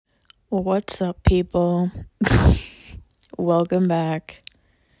What's up, people? Welcome back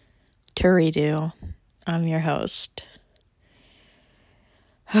to Redo. I'm your host.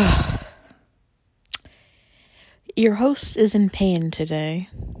 Your host is in pain today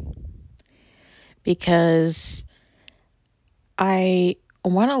because I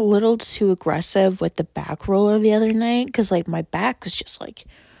went a little too aggressive with the back roller the other night because, my back was just,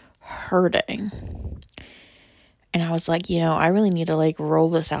 hurting. And I was like, I really need to, roll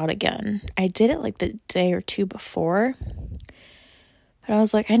this out again. I did it, the day or two before. But I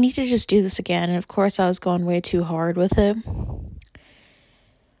was like, I need to just do this again. And, of course, I was going way too hard with it.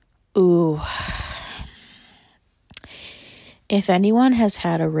 Ooh. If anyone has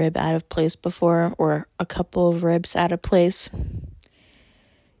had a rib out of place before, or a couple of ribs out of place,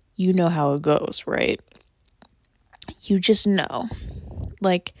 you know how it goes, right? You just know.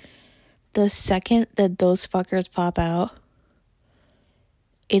 The second that those fuckers pop out,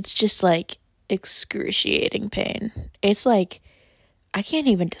 it's just, excruciating pain. It's I can't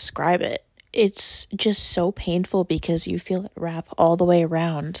even describe it. It's just so painful because you feel it wrap all the way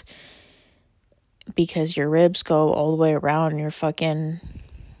around. Because your ribs go all the way around your fucking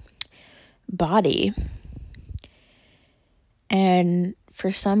body. And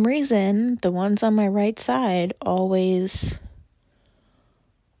for some reason, the ones on my right side always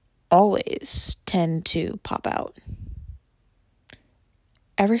tend to pop out.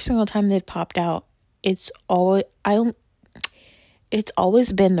 Every single time they've popped out, it's always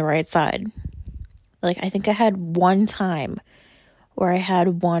been the right side. I think I had one time where I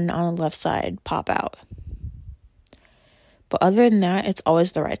had one on the left side pop out. But other than that, it's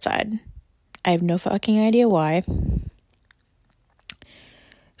always the right side. I have no fucking idea why.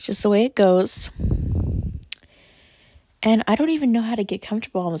 It's just the way it goes. And I don't even know how to get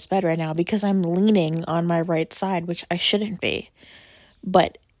comfortable on this bed right now because I'm leaning on my right side, which I shouldn't be.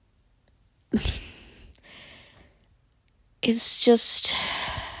 But it's just...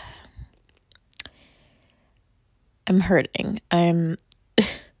 I'm hurting. I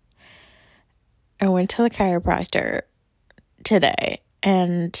went to the chiropractor today,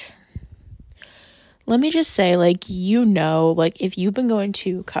 and let me just say, if you've been going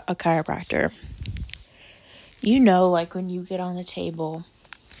to a chiropractor, when you get on the table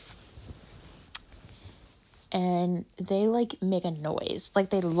and they make a noise,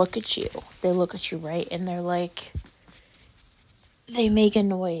 they look at you, right, and they make a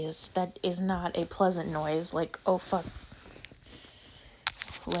noise that is not a pleasant noise, oh fuck,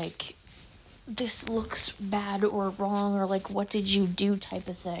 this looks bad or wrong, or what did you do type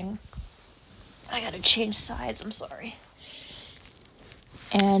of thing. I gotta change sides, I'm sorry.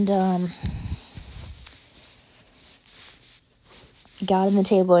 And got on the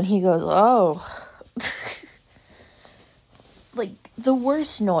table and he goes, oh. The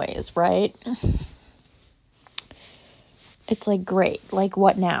worst noise, right? It's great,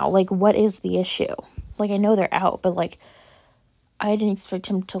 what now? What is the issue? I know they're out, but I didn't expect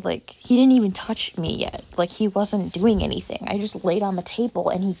him to he didn't even touch me yet. He wasn't doing anything. I just laid on the table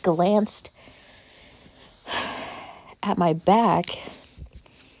and he glanced at my back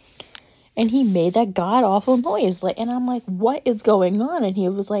and he made that god awful noise. And I'm like, what is going on? And he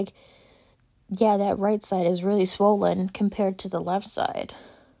was like, yeah, that right side is really swollen compared to the left side.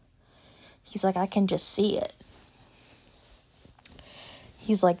 He's like, I can just see it.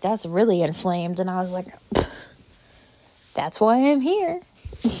 He's like, that's really inflamed. And I was like, that's why I'm here.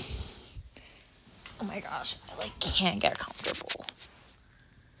 Oh my gosh, I can't get comfortable.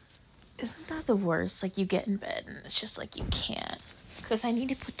 Isn't that the worst? You get in bed and it's just you can't. Because I need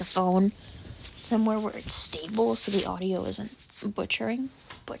to put the phone somewhere where it's stable so the audio isn't butchered.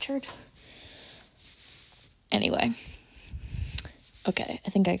 Anyway. Okay, I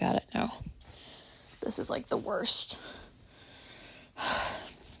think I got it now. This is the worst.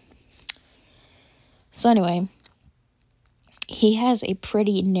 So anyway, he has a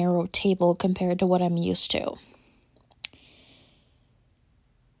pretty narrow table compared to what I'm used to.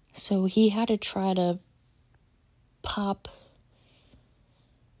 So he had to try to pop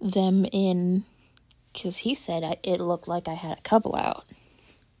them in, because he said it looked like I had a couple out.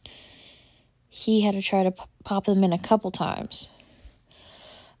 He had to try to pop them in a couple times.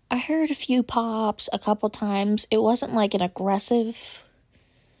 I heard a few pops a couple times. It wasn't an aggressive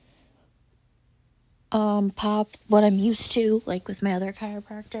pop, what I'm used to, with my other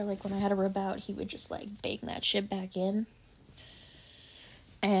chiropractor. When I had a rib out, he would just bang that shit back in.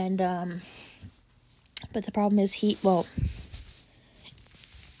 And but the problem is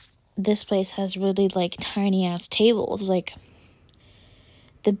this place has really tiny ass tables,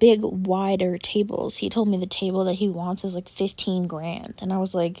 the big wider tables. He told me the table that he wants is $15,000, and I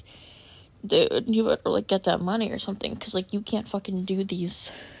was like, dude, you better, like, get that money or something, because, like, you can't fucking do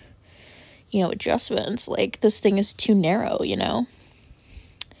these, you know, adjustments. Like, this thing is too narrow, you know?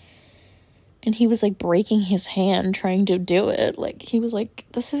 And he was, like, breaking his hand trying to do it. Like, he was like,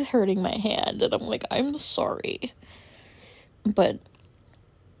 this is hurting my hand. And I'm like, I'm sorry. But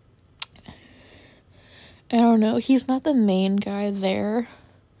I don't know. He's not the main guy there.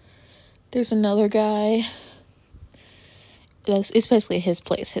 There's another guy. It's basically his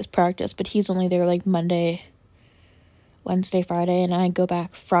place, his practice. But he's only there, like, Monday, Wednesday, Friday. And I go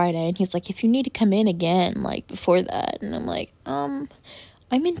back Friday. And he's like, if you need to come in again, like, before that. And I'm like, I'm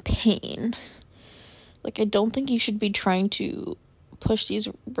in pain. Like, I don't think you should be trying to push these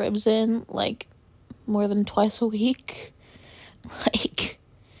ribs in, like, more than twice a week. Like,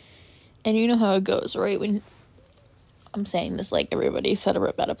 and you know how it goes, right? When I'm saying this, like, everybody's had a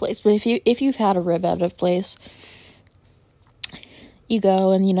rib out of place. But if you've had a rib out of place, you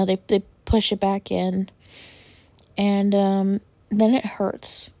go and, you know, they push it back in. And then it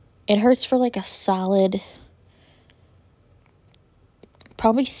hurts. It hurts for, like, a solid,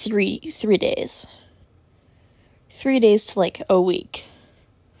 probably three days. 3 days to, like, a week.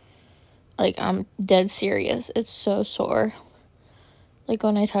 Like, I'm dead serious. It's so sore. Like,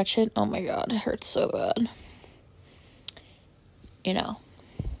 when I touch it, oh my god, it hurts so bad. You know.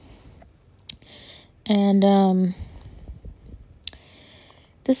 And,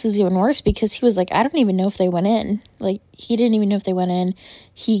 this was even worse because he was like, I don't even know if they went in. Like, he didn't even know if they went in.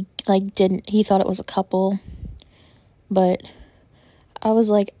 He, like, he thought it was a couple. But I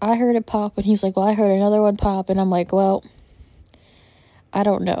was like, I heard it pop, and he's like, well, I heard another one pop, and I'm like, well, I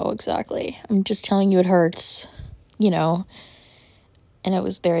don't know exactly. I'm just telling you it hurts, you know, and it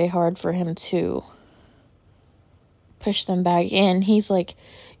was very hard for him to push them back in. He's like,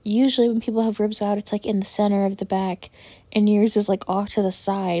 usually when people have ribs out, it's, like, in the center of the back, and yours is, like, off to the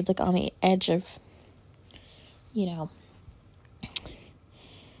side, like, on the edge of, you know,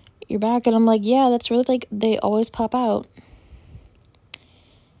 your back, and I'm like, yeah, that's really, like, they always pop out.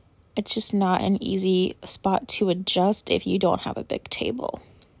 It's just not an easy spot to adjust if you don't have a big table.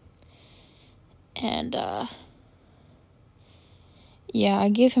 And, yeah, I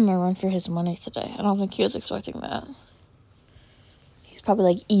gave him a run for his money today. I don't think he was expecting that. He's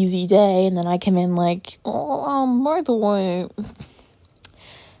probably like, easy day, and then I come in like, oh, by the way,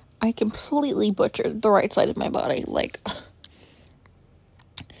 I completely butchered the right side of my body, like,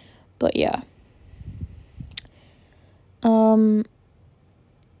 but yeah.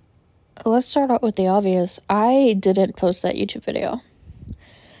 Let's start out with the obvious. I didn't post that YouTube video.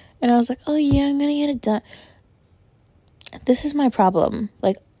 And I was like, oh yeah, I'm gonna get it done. This is my problem.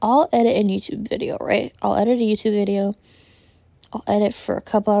 Like, I'll edit a YouTube video, right? I'll edit a YouTube video. I'll edit for a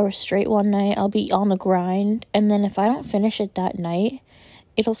couple hours straight one night. I'll be on the grind. And then if I don't finish it that night,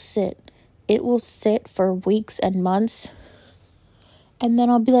 it'll sit. It will sit for weeks and months. And then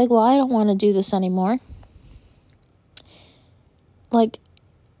I'll be like, well, I don't want to do this anymore. Like,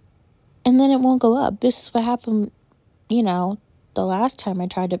 and then it won't go up. This is what happened, you know, the last time I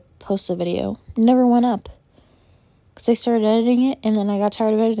tried to post a video. It never went up. Because I started editing it, and then I got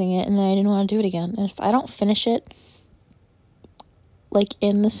tired of editing it, and then I didn't want to do it again. And if I don't finish it, like,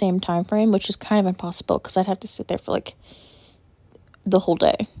 in the same time frame, which is kind of impossible, because I'd have to sit there for, like, the whole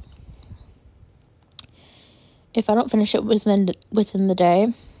day. If I don't finish it within the day,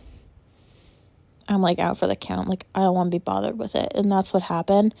 I'm, like, out for the count. Like, I don't want to be bothered with it. And that's what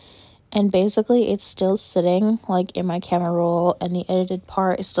happened. And basically, it's still sitting, like, in my camera roll, and the edited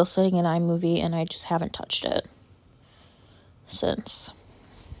part is still sitting in iMovie, and I just haven't touched it since.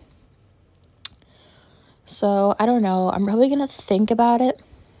 So, I don't know. I'm probably going to think about it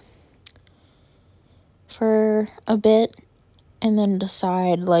for a bit, and then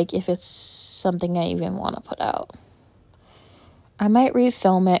decide, like, if it's something I even want to put out. I might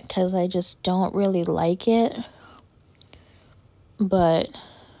refilm it, because I just don't really like it. But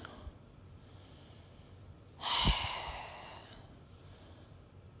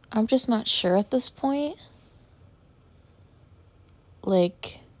I'm just not sure at this point.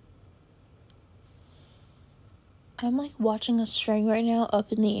 Like, I'm, like, watching a string right now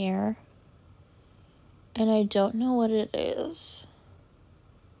up in the air, and I don't know what it is.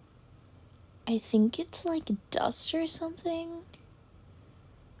 I think it's, like, dust or something,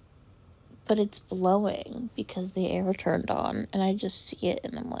 but it's blowing because the air turned on, and I just see it,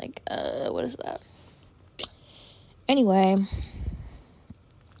 and I'm like, what is that? Anyway,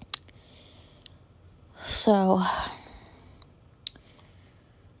 so,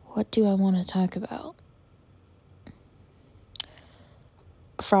 what do I want to talk about?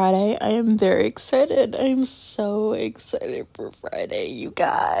 Friday. I am very excited. I am so excited for Friday, you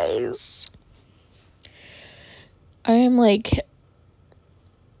guys. I am like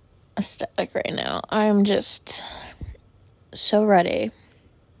ecstatic right now. I'm just so ready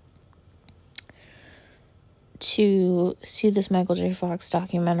to see this Michael J. Fox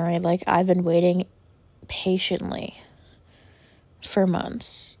documentary. Like, I've been waiting patiently for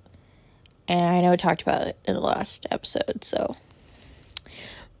months. And I know I talked about it in the last episode, so.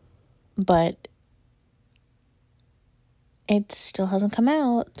 But it still hasn't come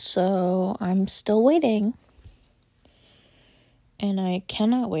out, so I'm still waiting. And I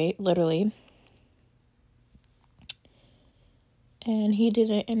cannot wait, literally. And he did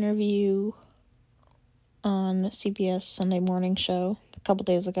an interview on the CBS Sunday morning show a couple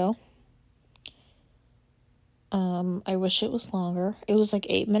days ago. I wish it was longer. It was like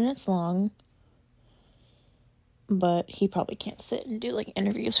 8 minutes long. But he probably can't sit and do like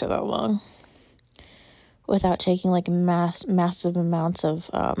interviews for that long without taking like massive amounts of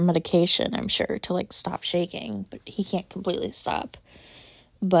medication, I'm sure, to like stop shaking. But he can't completely stop.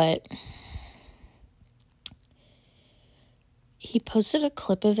 But he posted a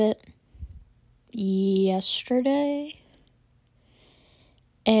clip of it yesterday,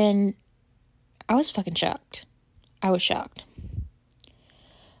 and I was fucking shocked. I was shocked.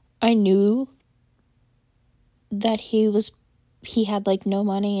 I knew that he had like no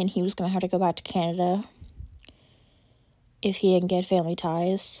money and he was gonna have to go back to Canada if he didn't get family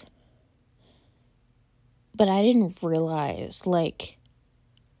ties. But I didn't realize like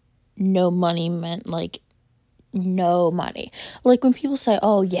no money meant like no money. Like when people say,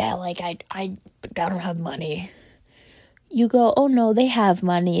 oh yeah, like I don't have money, you go, oh no, they have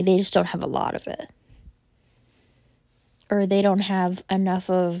money, they just don't have a lot of it. Or they don't have enough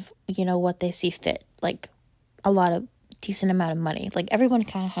of, you know, what they see fit. Like, a lot of decent amount of money. Like, everyone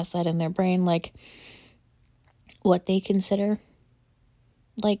kind of has that in their brain. Like, what they consider,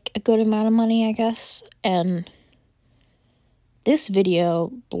 like, a good amount of money, I guess. And this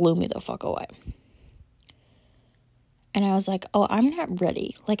video blew me the fuck away. And I was like, oh, I'm not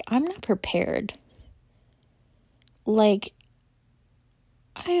ready. Like, I'm not prepared. Like,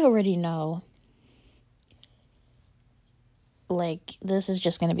 I already know. Like, this is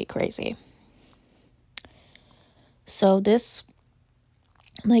just gonna be crazy. So this,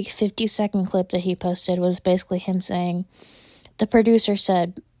 like, 50-second clip that he posted was basically him saying, the producer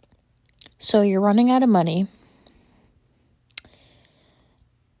said, so you're running out of money.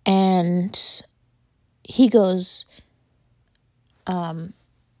 And he goes,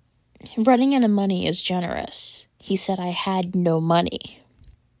 running out of money is generous. He said, I had no money.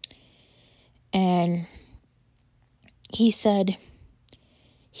 And he said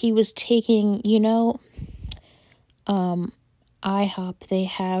he was taking, you know, IHOP, they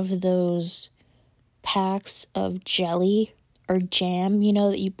have those packs of jelly or jam, you know,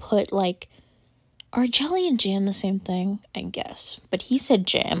 that you put like, are jelly and jam the same thing? I guess. But he said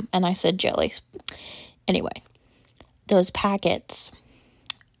jam and I said jelly. Anyway, those packets,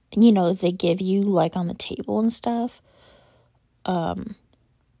 you know, they give you like on the table and stuff,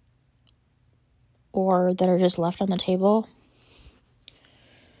 or that are just left on the table.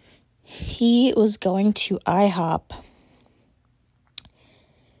 He was going to IHOP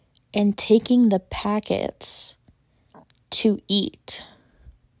and taking the packets to eat,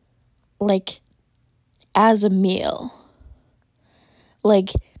 like, as a meal.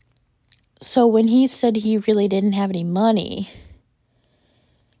 Like, so when he said he really didn't have any money,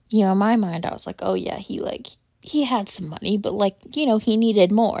 you know, in my mind, I was like, oh yeah, he had some money, but like, you know, he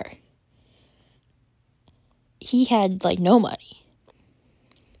needed more. He had, like, no money.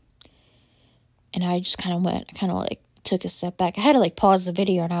 And I just kind of like, took a step back. I had to, like, pause the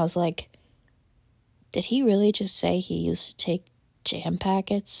video, and I was like, did he really just say he used to take jam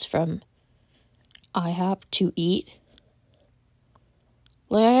packets from IHOP to eat?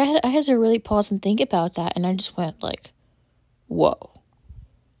 Like, I had to really pause and think about that, and I just went, like, whoa.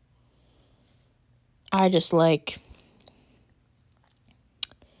 I just, like,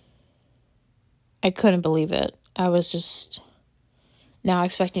 I couldn't believe it. I was just not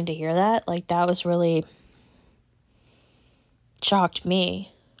expecting to hear that. Like, that was really shocked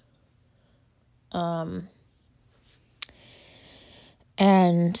me. And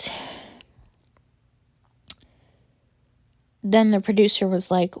then the producer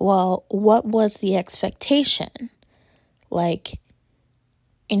was like, well, what was the expectation? Like,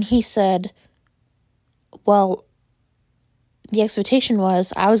 and he said, well, the expectation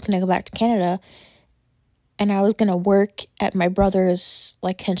was I was going to go back to Canada and I was going to work at my brother's,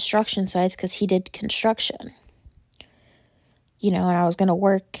 like, construction sites because he did construction. You know, and I was going to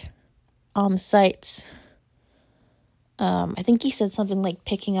work on the sites. I think he said something like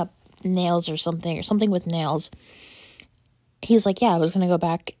picking up nails or something with nails. he's like, yeah, I was going to go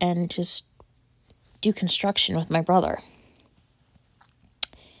back and just do construction with my brother.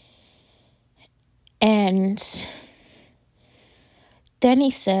 And then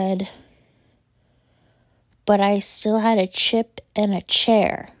he said, but I still had a chip and a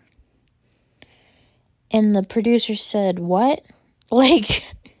chair. And the producer said, what? Like,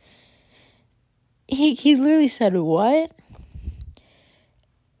 he literally said, what?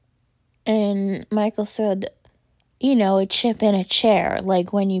 And Michael said, you know, a chip and a chair.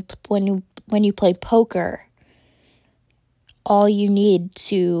 Like when you play poker, all you need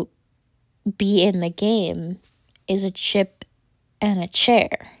to be in the game is a chip and a chair.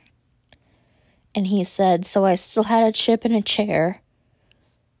 And he said, so I still had a chip and a chair,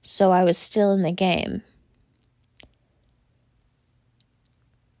 so I was still in the game.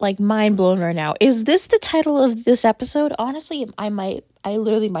 Like, mind blown right now. Is this the title of this episode? Honestly, I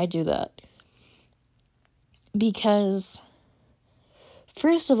literally might do that. Because,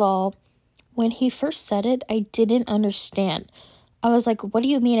 first of all, when he first said it, I didn't understand. I was like, what do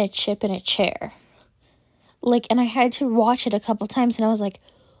you mean a chip and a chair? Like, and I had to watch it a couple times, and I was like,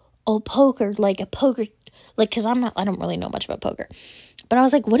 oh, poker, like a poker, like, because I don't really know much about poker. But I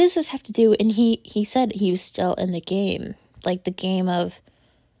was like, what does this have to do? And he said he was still in the game. Like, the game of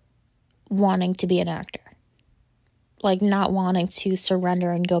wanting to be an actor. Like, not wanting to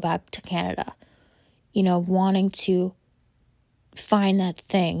surrender and go back to Canada. You know, wanting to find that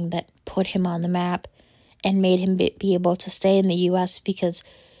thing that put him on the map and made him be able to stay in the U.S. because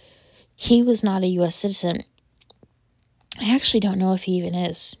he was not a U.S. citizen. I actually don't know if he even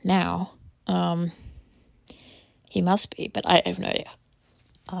is now. He must be, but I have no idea.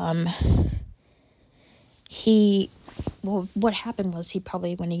 What happened was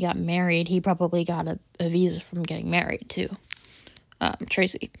when he got married, he probably got a visa from getting married to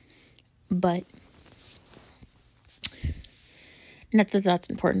Tracy. But, not that that's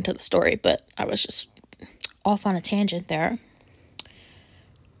important to the story, but I was just off on a tangent there.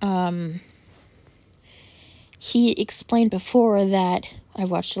 He explained before that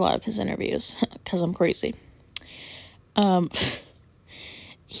I've watched a lot of his interviews because I'm crazy.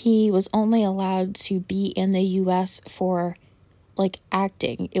 He was only allowed to be in the U.S. for, like,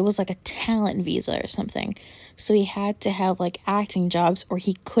 acting. It was like a talent visa or something. So he had to have, like, acting jobs or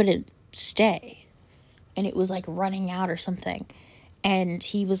he couldn't stay. And it was, like, running out or something. And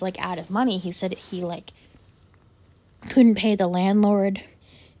he was, like, out of money. He said he, like, couldn't pay the landlord.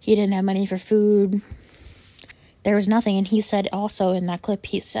 He didn't have money for food. There was nothing. And he said also in that clip,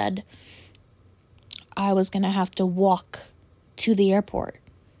 he said, I was going to have to walk to the airport.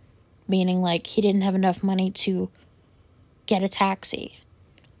 Meaning, like, he didn't have enough money to get a taxi.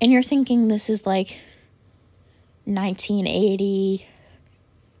 And you're thinking this is, like,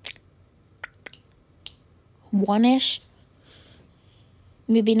 1981-ish?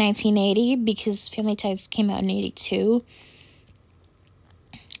 Maybe 1980, because Family Ties came out in 82.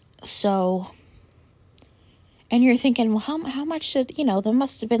 So, and you're thinking, well, how much did, there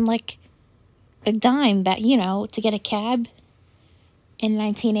must have been, like, a dime that, to get a cab in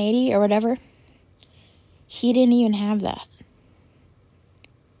 1980 or whatever. He didn't even have that.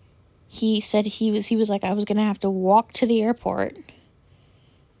 He said he was like, I was going to have to walk to the airport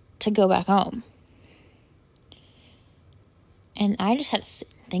to go back home. And I just had to sit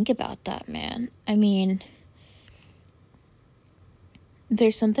and think about that, man. I mean,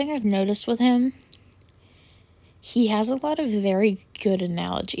 there's something I've noticed with him. He has a lot of very good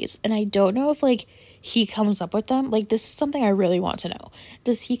analogies. And I don't know if, like, he comes up with them. Like, this is something I really want to know.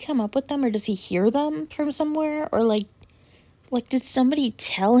 Does he come up with them or does he hear them from somewhere? Or, like, did somebody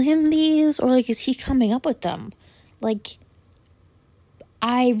tell him these? Or, like, is he coming up with them? Like,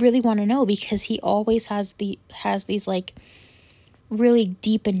 I really want to know because he always has these, like, really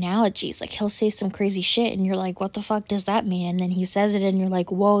deep analogies. Like, he'll say some crazy shit and you're like, what the fuck does that mean? And then he says it and you're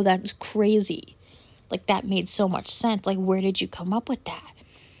like, whoa, that's crazy. Like, that made so much sense. Like, where did you come up with that?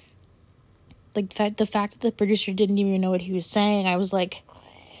 Like, the fact that the producer didn't even know what he was saying, I was like,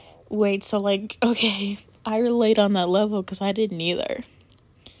 wait, so, like, okay, I relate on that level because I didn't either.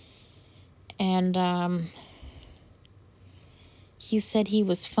 And, he said he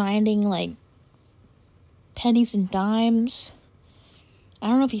was finding, like, pennies and dimes. I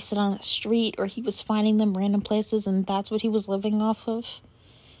don't know if he said on the street or he was finding them random places and that's what he was living off of.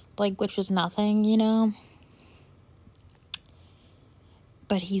 Like, which was nothing,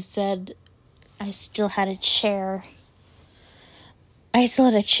 But he said, I still had a chair. I still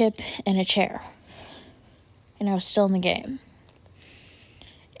had a chip and a chair. And I was still in the game.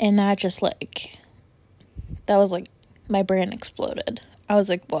 And that just, like, that was, like, my brain exploded. I was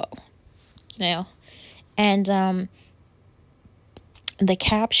like, whoa. And, the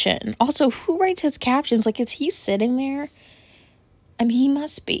caption. Also, who writes his captions? Like, is he sitting there? I mean, he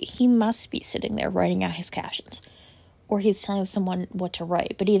must be. He must be sitting there writing out his captions. Or he's telling someone what to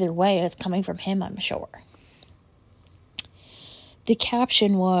write. But either way, it's coming from him, I'm sure. The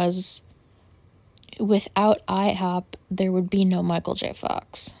caption was, without IHOP, there would be no Michael J.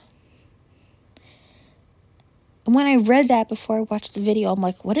 Fox. And when I read that before I watched the video, I'm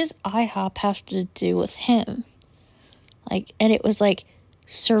like, what does IHOP have to do with him? Like, and it was like,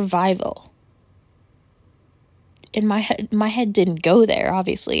 survival. In my head didn't go there,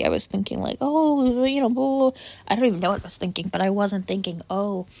 obviously. I was thinking like, oh, you know, blah. I don't even know what I was thinking, but I wasn't thinking,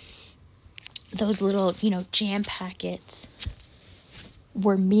 oh, those little, you know, jam packets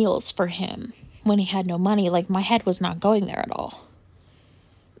were meals for him when he had no money. Like, my head was not going there at all.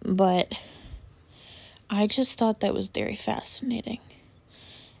 But I just thought that was very fascinating.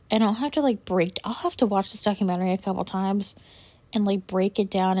 And I'll have to watch this documentary a couple times and like break it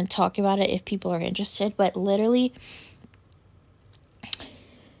down and talk about it if people are interested. But literally,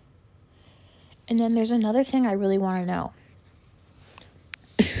 and then there's another thing I really want to know.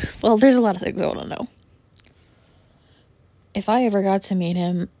 Well, there's a lot of things I want to know. If I ever got to meet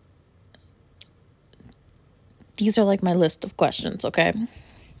him, these are like my list of questions, okay?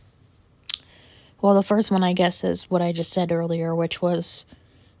 Well, the first one, I guess, is what I just said earlier, which was,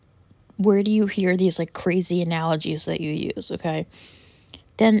 where do you hear these like crazy analogies that you use, okay?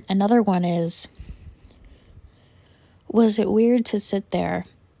 Then another one is, was it weird to sit there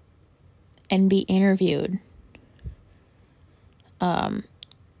and be interviewed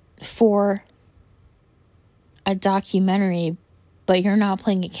for a documentary, but you're not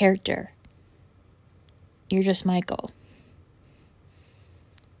playing a character? You're just Michael.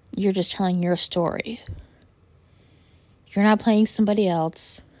 You're just telling your story. You're not playing somebody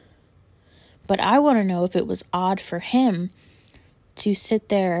else. But I want to know if it was odd for him to sit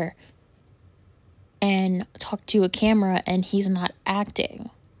there and talk to a camera and he's not acting.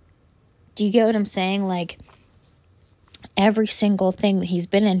 Do you get what I'm saying? Like, every single thing that he's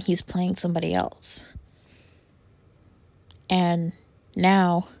been in, he's playing somebody else. And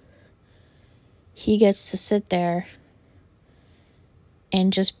now he gets to sit there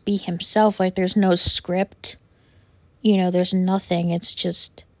and just be himself. Like, there's no script. You know, there's nothing. It's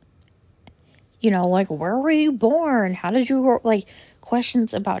just, you know, like, where were you born? How did you grow? Like,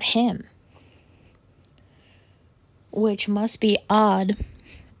 questions about him. Which must be odd.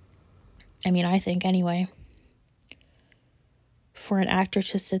 I mean, I think anyway. For an actor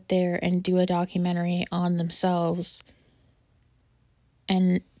to sit there and do a documentary on themselves.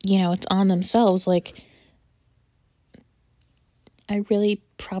 And, you know, it's on themselves. Like, I really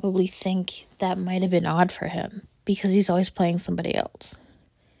probably think that might have been odd for him. Because he's always playing somebody else.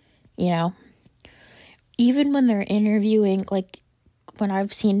 You know? Even when they're interviewing, like, when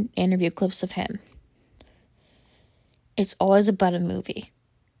I've seen interview clips of him, it's always about a movie.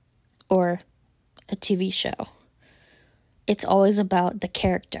 Or a TV show. It's always about the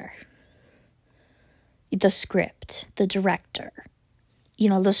character. The script. The director. You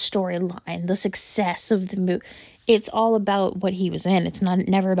know, the storyline. The success of the movie. It's all about what he was in. It's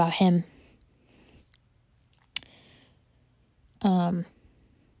never about him.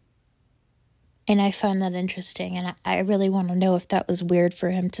 And I find that interesting, and I really want to know if that was weird for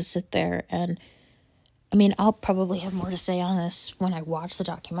him to sit there. And I mean, I'll probably have more to say on this when I watch the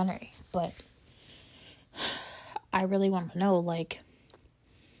documentary, but I really want to know, like,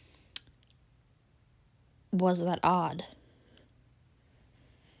 was that odd?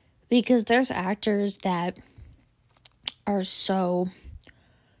 Because there's actors that are so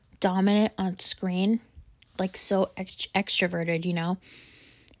dominant on screen, like so extroverted, you know?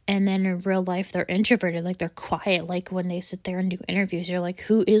 And then in real life, they're introverted, like they're quiet. Like when they sit there and do interviews, you're like,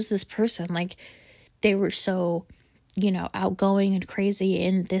 who is this person? Like, they were so, you know, outgoing and crazy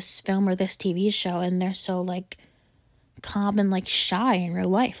in this film or this TV show. And they're so, like, calm and, like, shy in real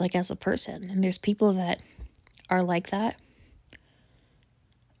life, like, as a person. And there's people that are like that.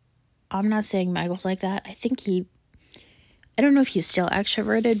 I'm not saying Michael's like that. I think I don't know if he's still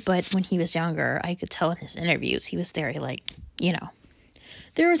extroverted, but when he was younger, I could tell in his interviews, he was very, like, you know.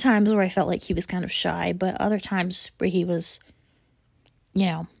 There were times where I felt like he was kind of shy, but other times where he was, you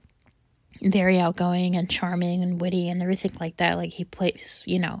know, very outgoing and charming and witty and everything like that. Like, he plays,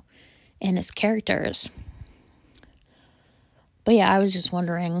 you know, in his characters. But yeah, I was just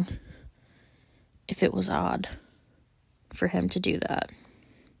wondering if it was odd for him to do that.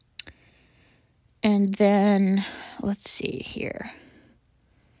 And then, let's see here.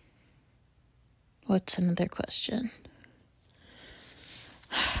 What's another question?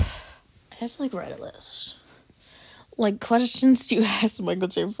 I have to, like, write a list. Like, questions to ask Michael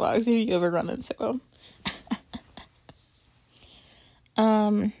J. Fox if you ever run into him.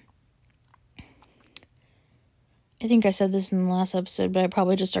 I think I said this in the last episode, but I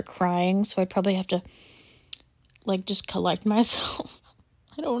probably just start crying, so I'd probably have to, like, just collect myself.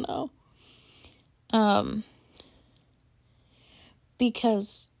 I don't know.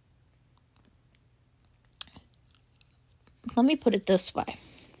 Because, let me put it this way.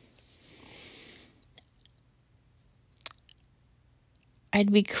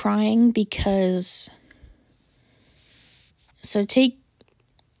 I'd be crying because, so take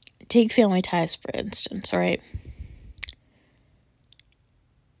Family Ties, for instance, right?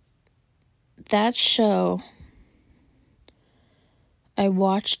 That show I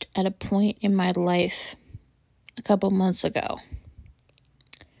watched at a point in my life a couple months ago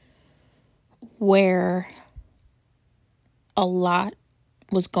where a lot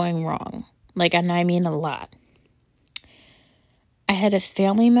was going wrong. Like, and I mean a lot. I had a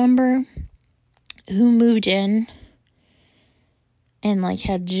family member who moved in and, like,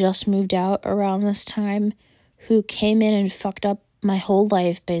 had just moved out around this time, who came in and fucked up my whole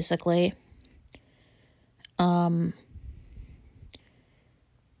life, basically.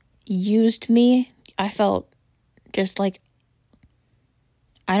 Used me. I felt just like,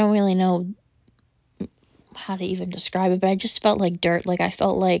 I don't really know how to even describe it, but I just felt like dirt. Like, I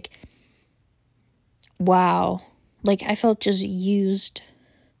felt like, wow. Like, I felt just used,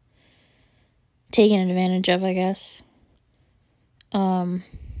 taken advantage of, I guess.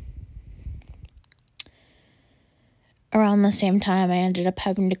 Around the same time, I ended up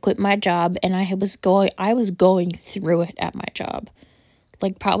having to quit my job, and I was going through it at my job.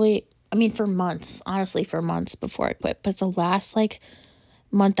 Like, probably, I mean, for months, honestly, for months before I quit. But the last, like,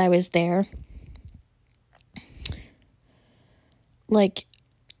 month I was there, like,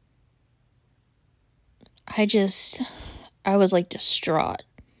 I was, like, distraught.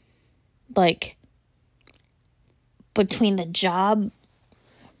 Like, between the job,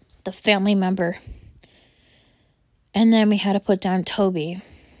 the family member, and then we had to put down Toby.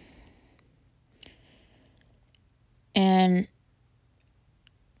 And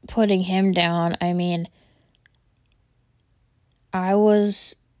putting him down, I mean, I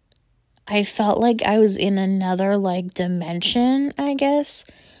felt like I was in another, like, dimension, I guess.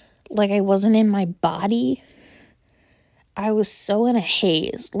 Like, I wasn't in my body. I was so in a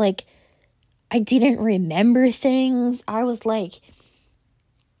haze. Like, I didn't remember things. I was like,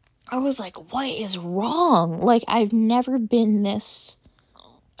 what is wrong? Like, I've never been this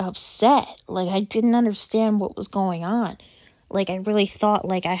upset. Like, I didn't understand what was going on. Like, I really thought,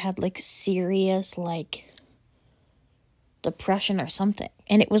 like, I had, like, serious, like, depression or something.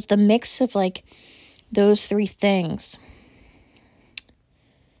 And it was the mix of, like, those three things.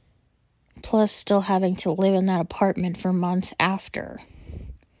 Plus still having to live in that apartment for months after.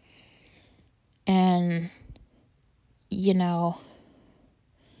 And, you know,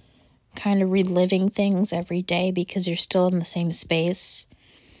 kind of reliving things every day because you're still in the same space.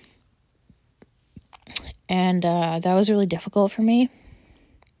 And that was really difficult for me.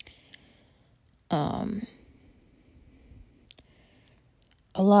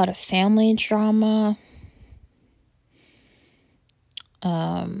 A lot of family drama.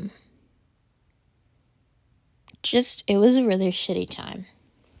 It was a really shitty time.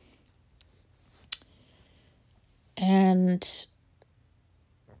 And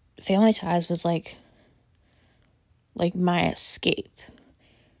Family Ties was like my escape.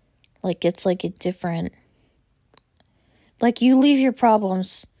 Like, it's like a different, like, you leave your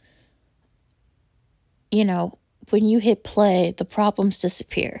problems, you know, when you hit play, the problems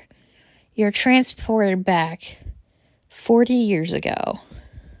disappear. You're transported back 40 years ago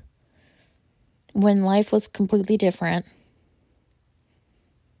when life was completely different.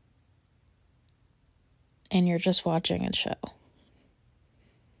 And you're just watching a show.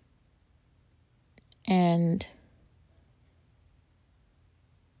 And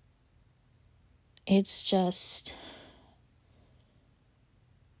it's just,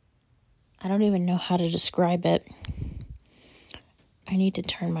 I don't even know how to describe it. I need to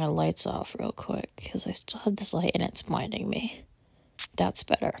turn my lights off real quick because I still have this light and it's blinding me. That's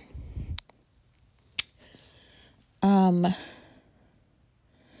better.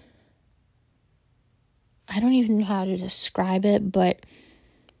 I don't even know how to describe it, but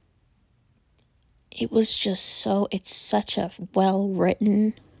it was just it's such a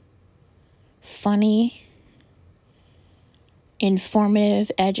well-written, funny,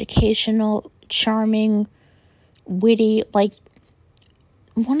 informative, educational, charming, witty, like,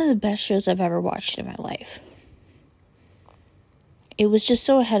 one of the best shows I've ever watched in my life. It was just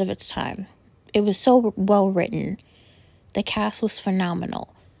so ahead of its time. It was so well written. The cast was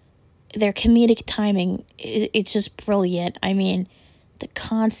phenomenal. Their comedic timing, it's just brilliant. I mean, the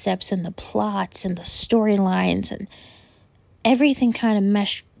concepts and the plots and the storylines and everything kind of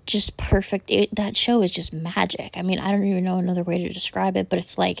meshed just perfect. That show is just magic. I mean, I don't even know another way to describe it, but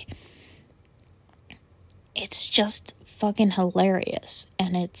it's like, it's just fucking hilarious,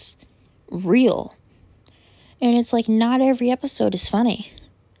 and it's real. And it's like, not every episode is funny,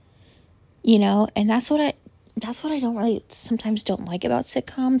 you know? And that's what I don't really, sometimes don't like about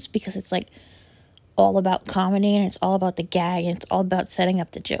sitcoms, because it's like all about comedy, and it's all about the gag, and it's all about setting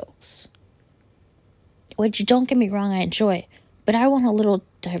up the jokes. Which, don't get me wrong, I enjoy. But I want a little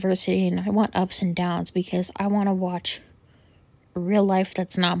diversity, and I want ups and downs, because I want to watch real life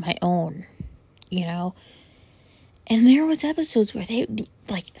that's not my own, you know? And there was episodes where they,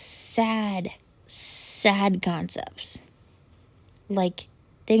 like, sad concepts. Like,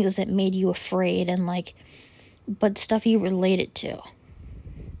 things that made you afraid, and, like, but stuff you related to.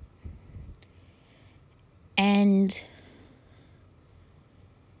 And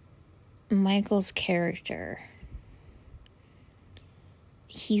Michael's character,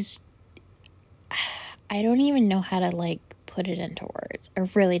 I don't even know how to, like, put it into words. I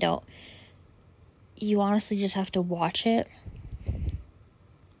really don't. You honestly just have to watch it.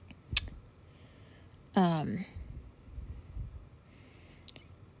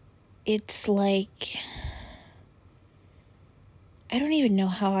 It's like, I don't even know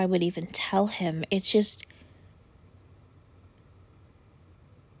how I would even tell him. It's just,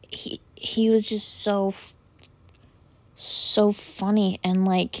 he was just so funny, and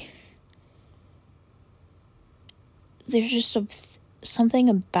like, there's just something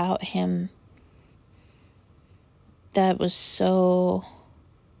about him that was so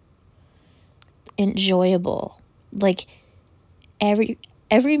enjoyable. Like, every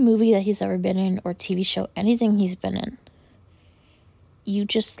movie that he's ever been in, or TV show, anything he's been in, you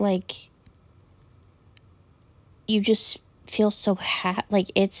just feel so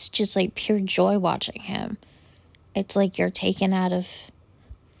like, it's just like pure joy watching him. It's like you're taken out of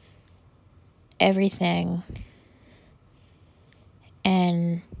everything.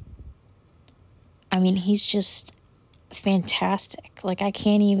 And I mean, he's just fantastic. Like, I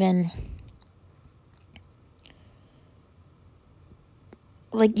can't even,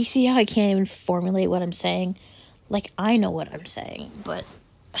 like, you see how I can't even formulate what I'm saying? Like, I know what I'm saying, but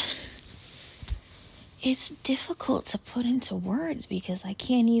it's difficult to put into words, because I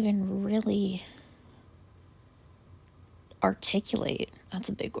can't even really articulate. That's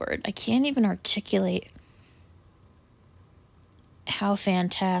a big word. I can't even articulate how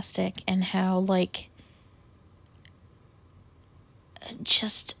fantastic, and how, like,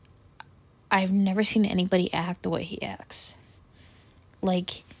 just, I've never seen anybody act the way he acts.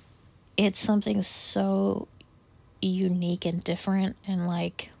 Like, it's something so unique and different, and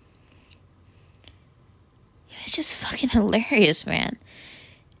like, it's just fucking hilarious, man.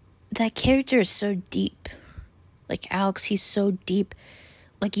 That character is so deep. Like, Alex, he's so deep.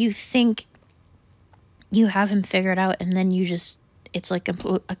 Like, you think you have him figured out, and then you just, it's like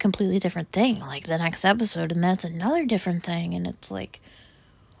a completely different thing. Like, the next episode, and that's another different thing, and it's like,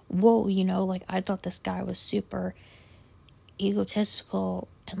 whoa, you know, like, I thought this guy was super egotistical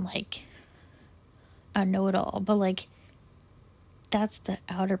and like a know-it-all, but like, that's the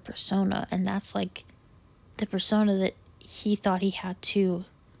outer persona, and that's like the persona that he thought he had to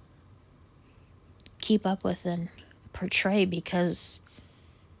keep up with and portray, because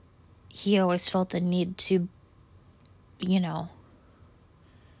he always felt the need to, you know,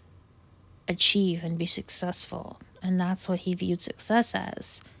 achieve and be successful, and that's what he viewed success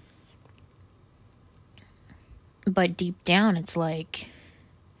as. But deep down, it's like,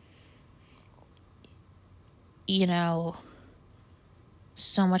 you know,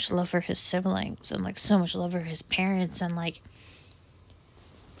 so much love for his siblings, and like so much love for his parents, and like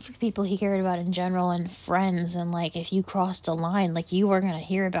for people he cared about in general, and friends, and like, if you crossed a line, like, you were gonna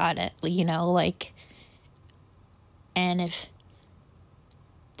hear about it, you know, like, and if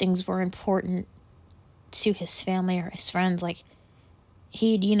things were important to his family or his friends, like,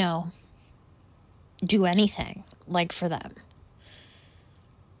 he'd, you know, do anything, like, for them.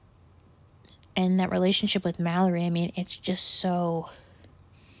 And that relationship with Mallory, I mean, it's just so,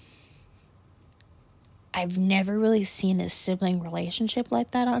 I've never really seen a sibling relationship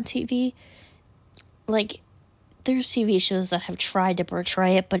like that on TV. Like, there's TV shows that have tried to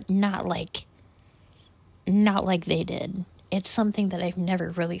portray it, but not like they did. It's something that I've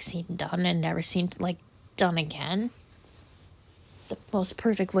never really seen done, and never seen, like, done again. The most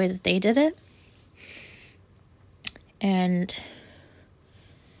perfect way that they did it. And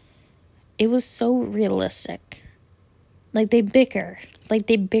it was so realistic. Like, they bicker. Like,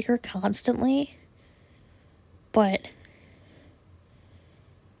 they bicker constantly, but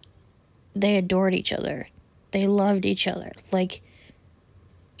they adored each other. They loved each other. Like,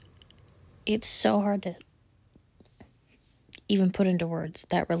 it's so hard to even put into words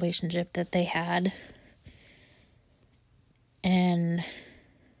that relationship that they had. And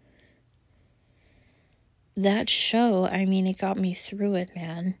that show, I mean, it got me through it,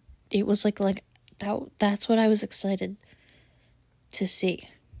 man. It was like that's what I was excited to see.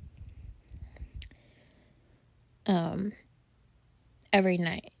 Every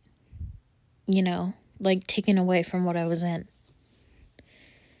night. You know, like, taken away from what I was in.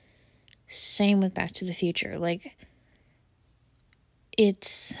 Same with Back to the Future. Like,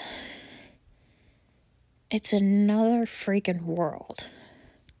 it's another freaking world.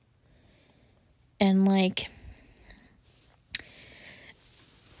 And, like,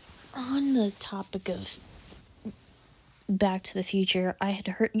 on the topic of Back to the Future, I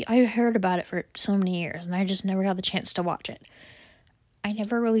heard about it for so many years, and I just never got the chance to watch it. I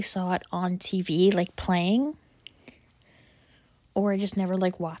never really saw it on TV, like, playing, or I just never,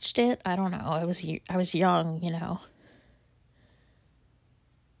 like, watched it. I don't know. I was young, you know.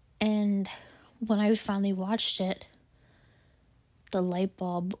 And when I finally watched it, the light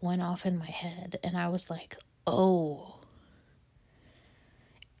bulb went off in my head, and I was like, oh.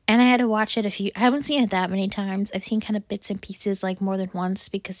 And I had to watch it I haven't seen it that many times. I've seen kind of bits and pieces, like, more than once,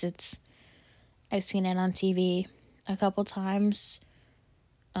 because I've seen it on TV a couple times.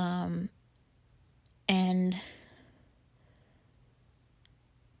 And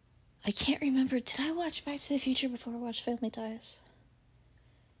I can't remember, did I watch Back to the Future before I watched Family Ties?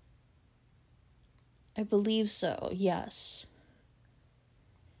 I believe so, yes.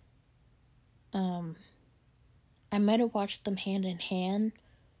 I might have watched them hand in hand,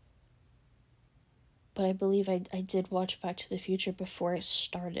 but I believe I did watch Back to the Future before I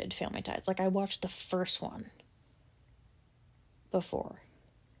started Family Ties. Like, I watched the first one before.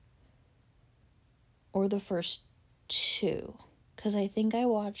 Or the first two. Because I think I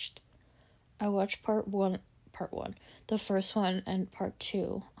watched part one, the first one and part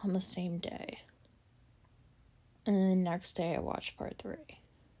 2 on the same day. And then the next day I watched part 3.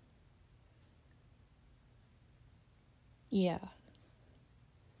 Yeah.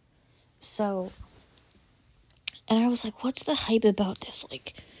 So, and I was like, what's the hype about this,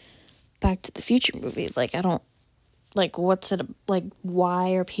 like, Back to the Future movie? Like, I don't, like, what's it, like,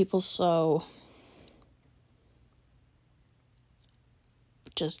 why are people so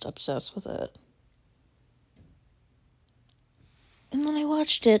just obsessed with it? And then I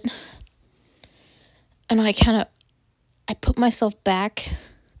watched it, and I put myself back.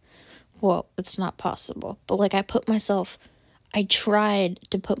 Well, it's not possible, but, like, I tried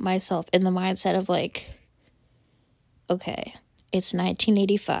to put myself in the mindset of, like, okay, it's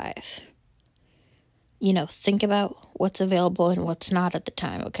 1985. You know, think about what's available and what's not at the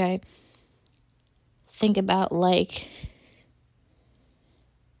time, okay? Think about, like,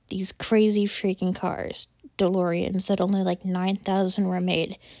 these crazy freaking cars, DeLoreans, that only, like, 9,000 were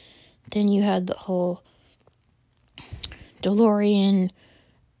made. Then you had the whole DeLorean,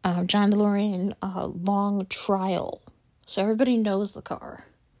 John DeLorean, long trial. So everybody knows the car.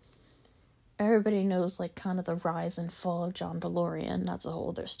 Everybody knows, like, kind of the rise and fall of John DeLorean. That's a whole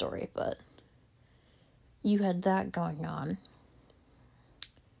other story, but you had that going on.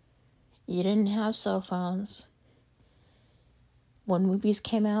 You didn't have cell phones. When movies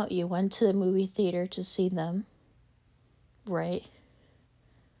came out, you went to the movie theater to see them. Right?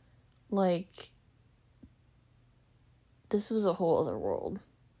 Like, this was a whole other world,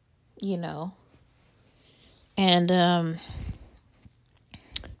 you know? And,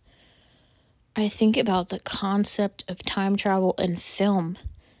 I think about the concept of time travel in film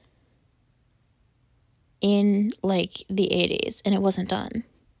in, like, the 80s, and it wasn't done.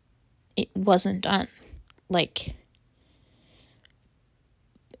 It wasn't done. Like,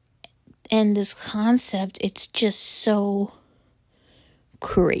 and this concept, it's just so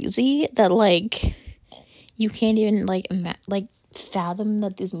crazy that, like, you can't even, like, fathom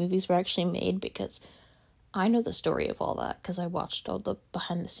that these movies were actually made, because I know the story of all that, because I watched all the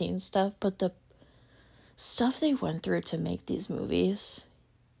behind-the-scenes stuff, but the stuff they went through to make these movies,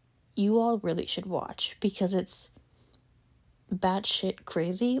 you all really should watch, because it's batshit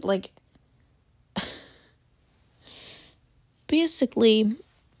crazy. Like, basically,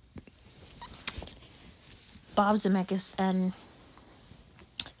 Bob Zemeckis and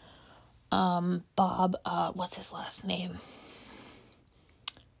Bob, what's his last name?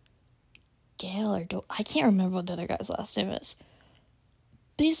 Gale or I can't remember what the other guy's last name is.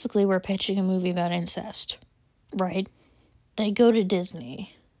 Basically, we're pitching a movie about incest, right? they go to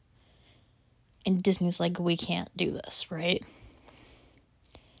Disney. And Disney's like, we can't do this, right?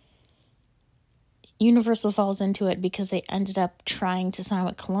 Universal falls into it because they ended up trying to sign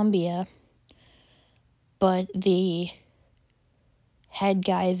with Columbia, but the head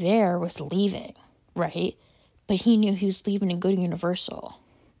guy there was leaving, right? But he knew he was leaving to go to Universal.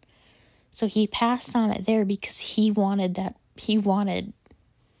 So he passed on it there because he wanted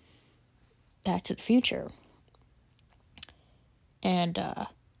Back to the Future. And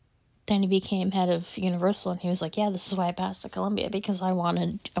then he became head of Universal, and he was like, yeah, this is why I passed to Columbia, because I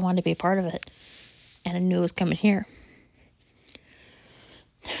wanted to be a part of it. And I knew it was coming here.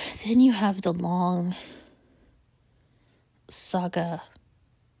 Then you have the long saga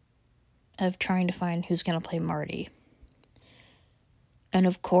of trying to find who's going to play Marty. And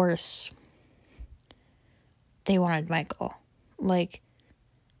of course, they wanted Michael. Like,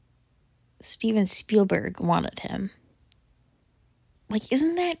 Steven Spielberg wanted him. Like,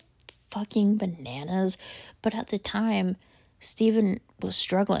 isn't that fucking bananas? But at the time, Steven was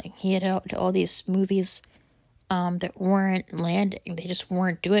struggling. He had all these movies that weren't landing. They just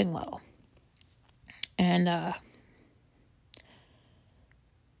weren't doing well. And,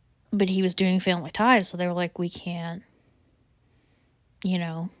 but he was doing Family Ties, so they were like, we can't get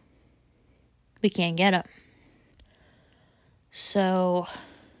him. So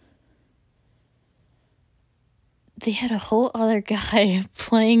they had a whole other guy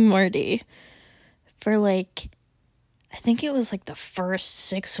playing Marty for like, I think it was like the first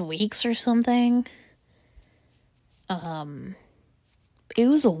 6 weeks or something. It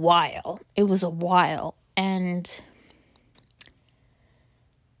was a while, and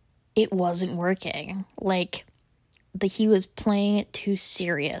it wasn't working. Like, he was playing it too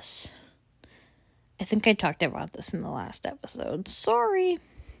serious. I think I talked about this in the last episode. Sorry.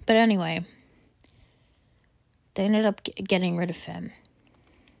 But anyway, they ended up getting rid of him.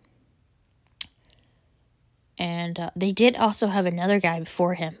 And they did also have another guy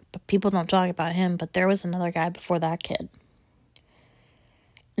before him, but people don't talk about him, but there was another guy before that kid.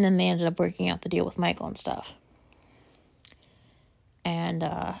 And then they ended up working out the deal with Michael and stuff. And,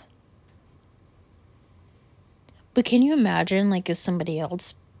 but can you imagine, like, if somebody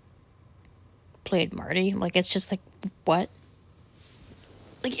else played Marty? Like, it's just like, what?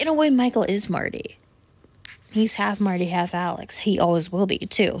 Like, in a way, Michael is Marty. He's half Marty, half Alex. He always will be,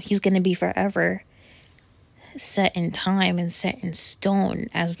 too. He's going to be forever set in time and set in stone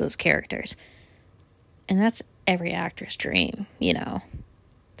as those characters. And that's every actor's dream,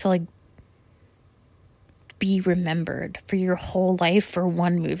 to, like, be remembered for your whole life for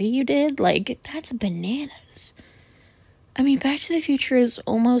one movie you did. Like, that's bananas. I mean, Back to the Future is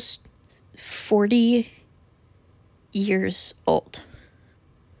almost 40 years old.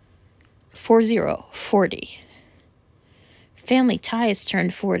 40. Family Ties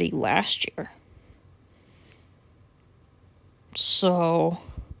turned 40 last year. So,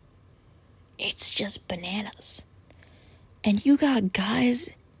 it's just bananas. And you got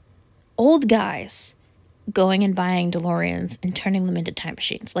old guys, going and buying DeLoreans and turning them into time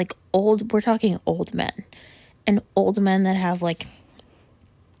machines. Like, we're talking old men. And old men that have, like,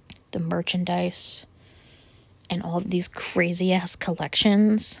 the merchandise and all these crazy-ass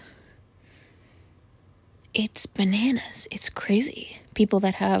collections. It's bananas. It's crazy. People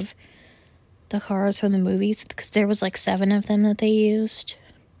that have the cars from the movies, because there was like 7 of them that they used.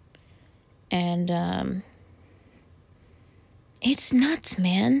 And, it's nuts,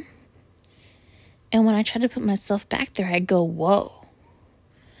 man. And when I try to put myself back there, I go, whoa.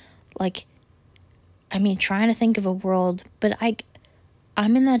 Like, I mean, trying to think of a world, but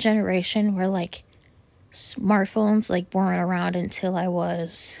I'm in that generation where, like, smartphones, like, weren't around until I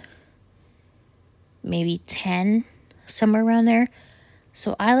was maybe 10, somewhere around there.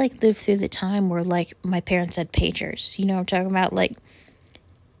 So I, like, lived through the time where, like, my parents had pagers. You know what I'm talking about? Like,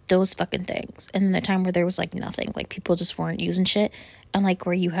 those fucking things. And then the time where there was, like, nothing. Like, people just weren't using shit. And, like,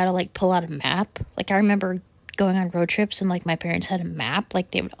 where you had to, like, pull out a map. Like, I remember going on road trips and, like, my parents had a map.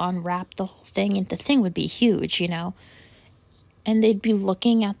 Like, they would unwrap the whole thing and the thing would be huge, And they'd be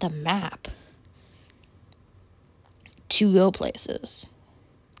looking at the map to go places.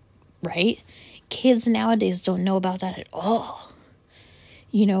 Right? Kids nowadays don't know about that at all.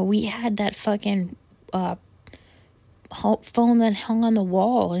 We had that fucking phone that hung on the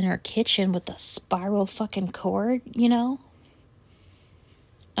wall in our kitchen with the spiral fucking cord,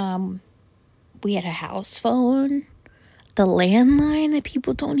 We had a house phone, the landline that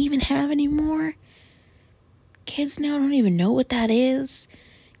people don't even have anymore. Kids now don't even know what that is.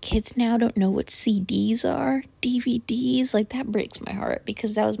 Kids now don't know what CDs are, DVDs. Like, that breaks my heart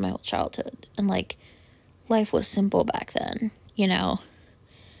because that was my whole childhood. And, like, life was simple back then, you know?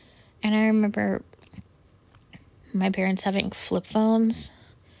 And I remember my parents having flip phones,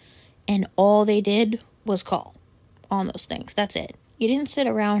 and all they did was call on those things. That's it. You didn't sit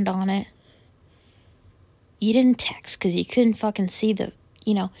around on it. You didn't text because you couldn't fucking see the,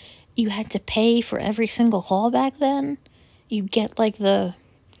 you know, you had to pay for every single call back then. You'd get like your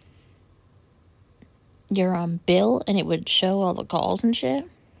bill, and it would show all the calls and shit.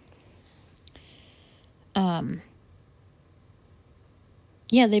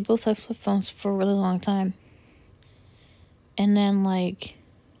 Yeah, they both had flip phones for a really long time. And then, like,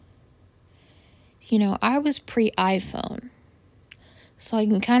 you know, I was pre-iPhone. So I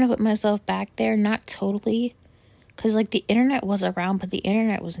can kind of put myself back there, not totally. Because, like, the internet was around, but the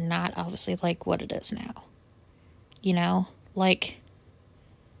internet was not, obviously, like, what it is now. You know? Like,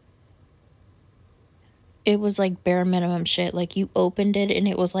 it was, like, bare minimum shit. Like, you opened it, and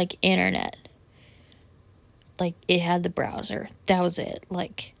it was, like, internet. Like, it had the browser. That was it.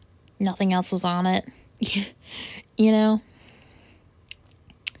 Like, nothing else was on it. You know?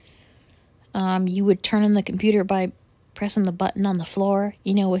 You would turn on the computer by pressing the button on the floor,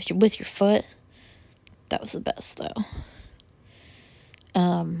 you know, with your foot. That was the best, though.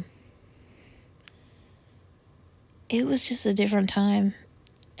 It was just a different time,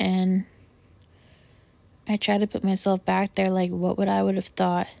 and I try to put myself back there, like, what would I would have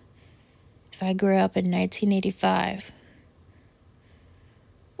thought if I grew up in 1985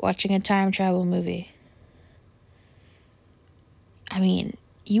 watching a time travel movie. I mean,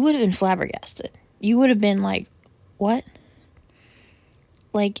 you would have been flabbergasted. You would have been like, what?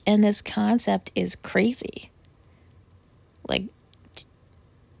 Like, and this concept is crazy. Like,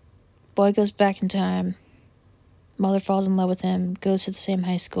 boy goes back in time, mother falls in love with him, goes to the same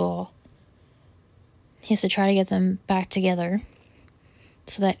high school. He has to try to get them back together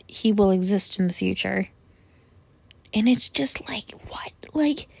so that he will exist in the future. And it's just like, what?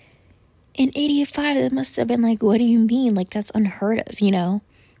 Like, in 85, it must have been like, what do you mean? Like, that's unheard of, you know?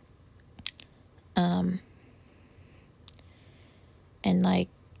 And, like,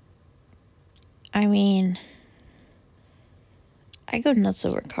 I mean, I go nuts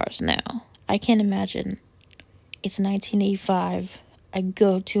over cars now. I can't imagine. It's 1985. I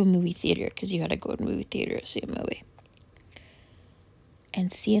go to a movie theater, because you had to go to a movie theater to see a movie.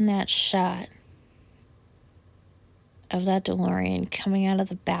 And seeing that shot of that DeLorean coming out of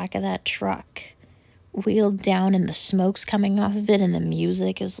the back of that truck, wheeled down, and the smoke's coming off of it, and the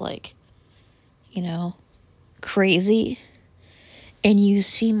music is like, you know, crazy. And you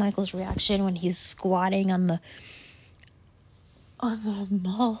see Michael's reaction when he's squatting on the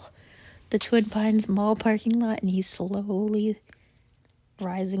mall, the Twin Pines Mall parking lot, and he's slowly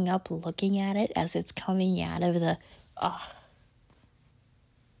rising up, looking at it as it's coming out of the, oh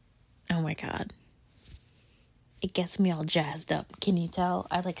my God. It gets me all jazzed up. Can you tell?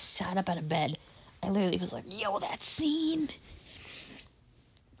 I, like, sat up out of bed. I literally was like, yo, that scene.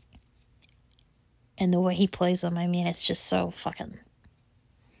 And the way he plays them, I mean, it's just so fucking...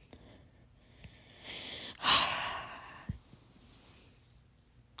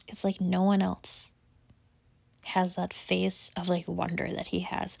 It's like no one else has that face of, like, wonder that he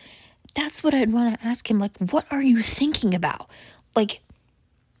has. That's what I'd want to ask him. Like, what are you thinking about? Like,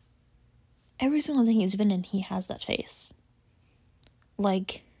 every single thing he's been in, he has that face.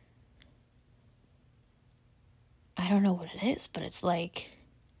 Like, I don't know what it is, but it's like,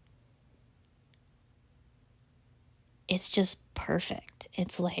 it's just perfect.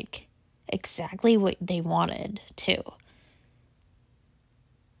 It's like exactly what they wanted too.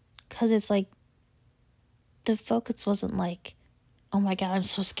 Because it's like, the focus wasn't like, oh my God, I'm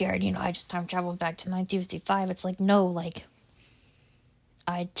so scared, you know, I just time traveled back to 1955. It's like, no, like,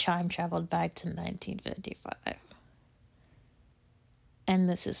 I time traveled back to 1955. And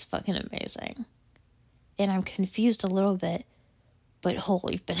this is fucking amazing. And I'm confused a little bit, but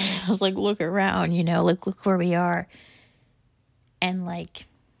holy bananas, like, look around, you know, like, look where we are. And, like,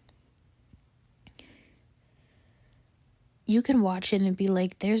 you can watch it and be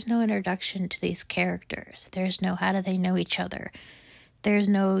like, there's no introduction to these characters. There's no, how do they know each other? There's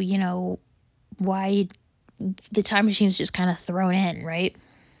no, you know, why the time machine's just kind of thrown in, right?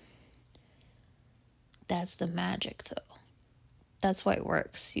 That's the magic, though. That's why it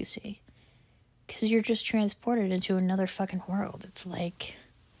works, you see. Because you're just transported into another fucking world. It's like,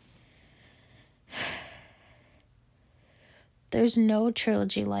 there's no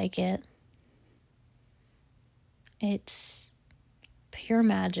trilogy like it. It's pure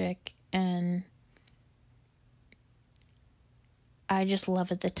magic, and I just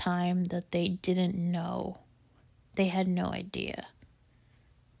love at the time that they didn't know. They had no idea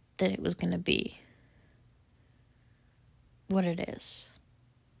that it was going to be what it is.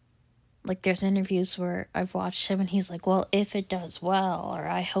 Like, there's interviews where I've watched him and he's like, well, if it does well, or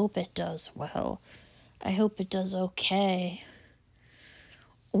I hope it does well, I hope it does okay.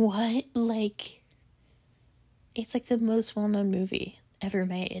 What? Like, it's like the most well-known movie ever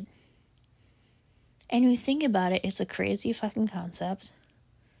made. And you think about it, it's a crazy fucking concept.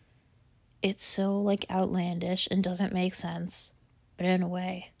 It's so, like, outlandish and doesn't make sense. But in a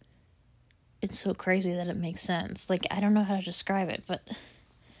way, it's so crazy that it makes sense. Like, I don't know how to describe it, but...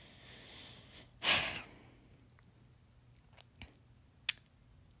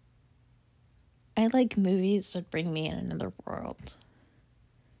 I like movies that bring me in another world.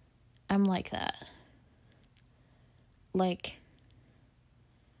 I'm like that. Like,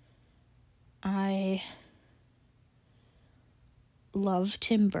 I love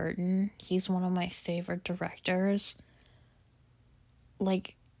Tim Burton. He's one of my favorite directors.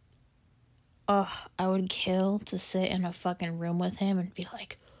 Like, I would kill to sit in a fucking room with him and be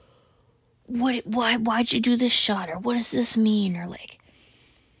like, why'd you do this shot? Or what does this mean? Or like,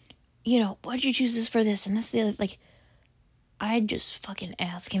 you know, why'd you choose this for this and this the other? Like, I'd just fucking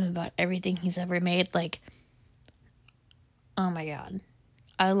ask him about everything he's ever made. Like, oh my god.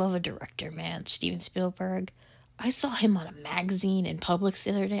 I love a director, man. Steven Spielberg. I saw him on a magazine in Publix the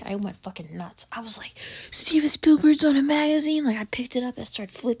other day. I went fucking nuts. I was like, Steven Spielberg's on a magazine? Like, I picked it up and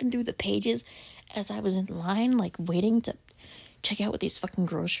started flipping through the pages as I was in line, like, waiting to check out with these fucking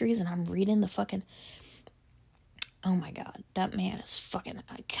groceries, and I'm reading the fucking... Oh my god. That man is fucking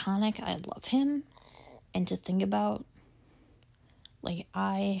iconic. I love him. And to think about... Like,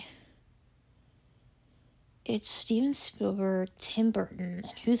 it's Steven Spielberg, Tim Burton,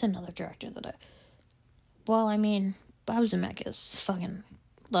 and who's another director that I... Well, I mean, Bob Zemeckis, fucking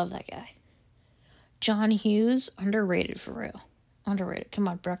love that guy. John Hughes, underrated for real. Underrated. Come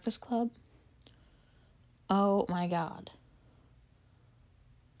on, Breakfast Club. Oh my god.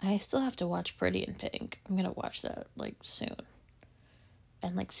 I still have to watch Pretty in Pink. I'm gonna watch that, like, soon.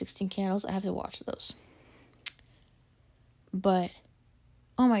 And, like, 16 Candles, I have to watch those. But,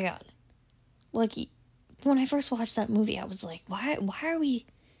 oh my god. Like, when I first watched that movie, I was like, why are we...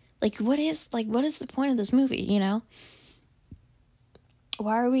 Like, what is the point of this movie, you know?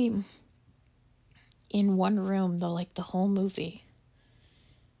 Why are we in one room, the whole movie?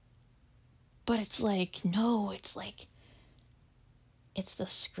 But it's like, no, it's like, it's the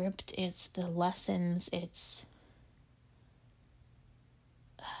script, it's the lessons, it's...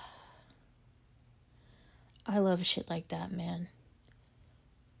 I love shit like that, man.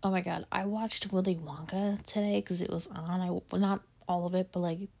 Oh my god, I watched Willy Wonka today, because it was on, well, not all of it, but,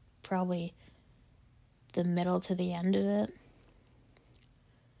 like, probably the middle to the end of it.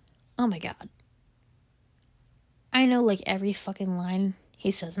 Oh my god. I know, like, every fucking line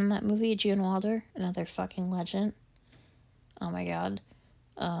he says in that movie. Gene Wilder, another fucking legend. Oh my god.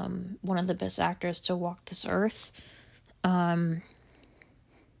 One of the best actors to walk this earth. I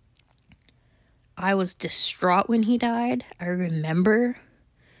was distraught when he died. I remember.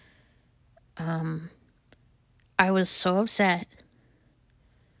 I was so upset.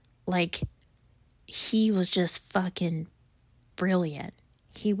 Like, he was just fucking brilliant.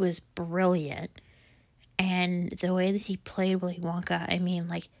 He was brilliant. And the way that he played Willy Wonka, I mean,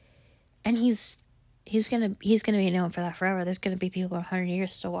 like, and he's gonna be known for that forever. There's gonna be people in 100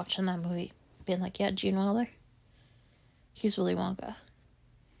 years still watching that movie, being like, yeah, Gene Wilder, he's Willy Wonka.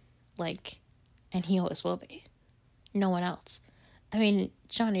 Like, and he always will be. No one else. I mean,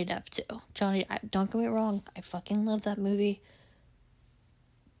 Johnny Depp, too. Don't get me wrong, I fucking love that movie.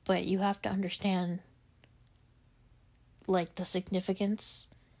 But you have to understand, like, the significance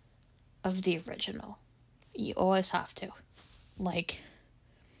of the original. You always have to. Like,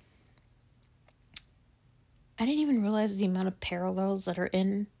 I didn't even realize the amount of parallels that are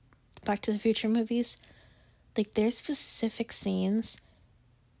in Back to the Future movies. Like, there's specific scenes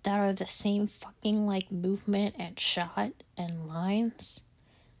that are the same fucking, like, movement and shot and lines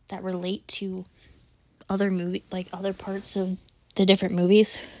that relate to other other parts of the different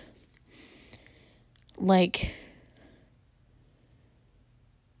movies. Like,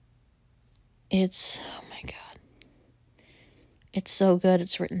 oh my god. It's so good.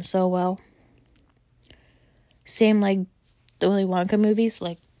 It's written so well. Same, like, the Willy Wonka movies,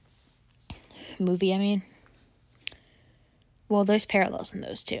 like, movie, I mean. Well, there's parallels in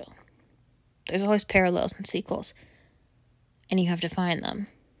those, too. There's always parallels in sequels. And you have to find them.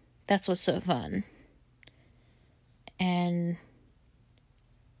 That's what's so fun. And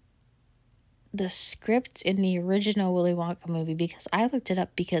the script in the original Willy Wonka movie, because I looked it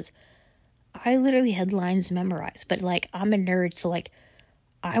up because I literally had lines memorized. But, like, I'm a nerd, so, like,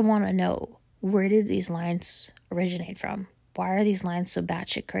 I want to know, where did these lines originate from? why are these lines so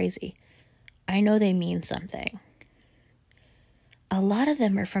batshit crazy? I know they mean something. A lot of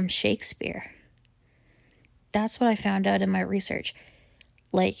them are from Shakespeare. That's what I found out in my research.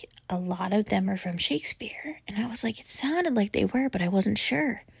 Like, a lot of them are from Shakespeare. And I was like, it sounded like they were, but I wasn't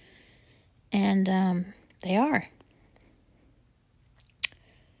sure. And, they are.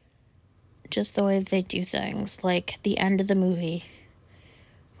 Just the way they do things. Like, the end of the movie,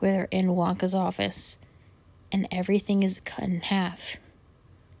 where they're in Wonka's office, and everything is cut in half.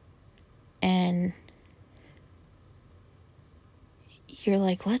 And you're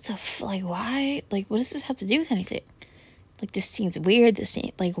like, what the like, why? Like, what does this have to do with anything? Like, this scene's weird,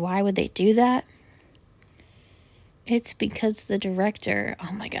 like, why would they do that? It's because the director,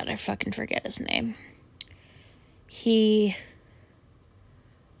 oh my god, I fucking forget his name. He,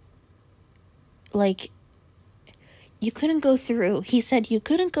 like, you couldn't go through, he said you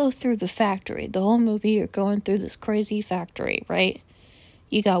couldn't go through the factory. The whole movie, you're going through this crazy factory, right?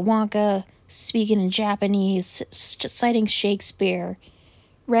 You got Wonka speaking in Japanese, citing Shakespeare,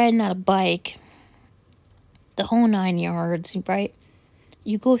 riding on a bike, the whole 9 yards, right?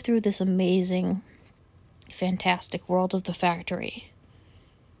 You go through this amazing, fantastic world of the factory,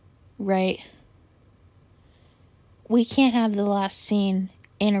 right? We can't have the last scene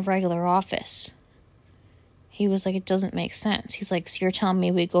in a regular office. He was like, it doesn't make sense. He's like, so you're telling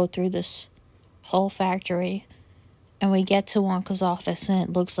me we go through this whole factory and we get to Wonka's office and it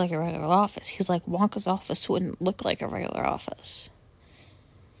looks like a regular office. He's like, Wonka's office wouldn't look like a regular office.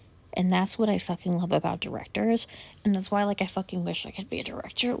 And that's what I fucking love about directors. And that's why, like, I fucking wish I could be a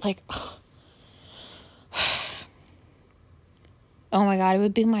director. Like, oh my god, it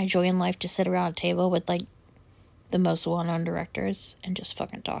would be my joy in life to sit around a table with, like, the most well-known directors and just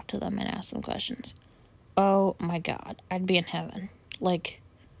fucking talk to them and ask them questions. Oh my god, I'd be in heaven. Like,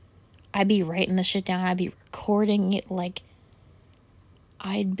 I'd be writing the shit down, I'd be recording it, like,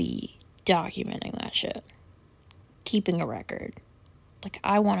 I'd be documenting that shit. Keeping a record. Like,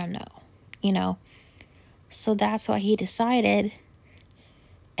 I want to know, you know? So that's why he decided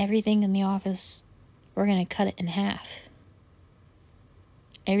everything in the office, we're going to cut it in half.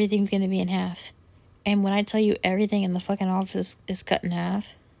 Everything's going to be in half. And when I tell you everything in the fucking office is cut in half,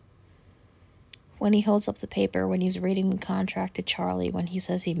 when he holds up the paper, when he's reading the contract to Charlie, when he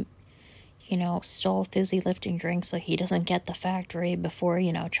says he, you know, stole fizzy lifting drinks so he doesn't get the factory before,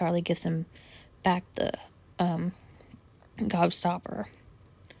 you know, Charlie gives him back the, gobstopper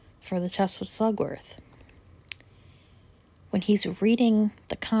for the test with Slugworth. When he's reading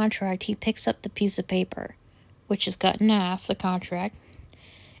the contract, he picks up the piece of paper, which is cut in half, the contract,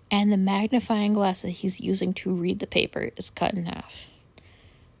 and the magnifying glass that he's using to read the paper is cut in half.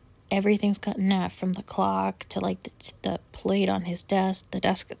 Everything's cut in half, from the clock to, like, the plate on his desk, the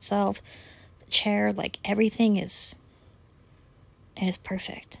desk itself, the chair, like, everything is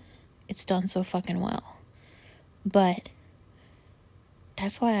perfect. It's done so fucking well. But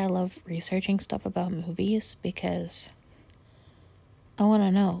that's why I love researching stuff about movies, because I want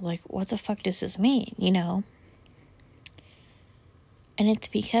to know, like, what the fuck does this mean, you know? And it's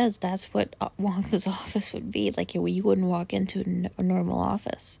because that's what Wonka's office would be. Like, you wouldn't walk into a normal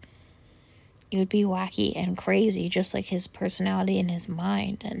office. It would be wacky and crazy, just like his personality and his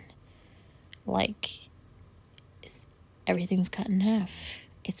mind. And, like, everything's cut in half.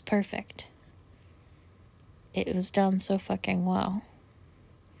 It's perfect. It was done so fucking well.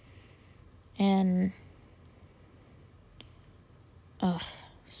 And,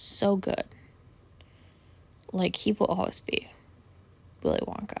 so good. Like, he will always be Willy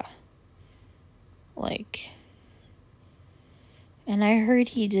Wonka. Like, and I heard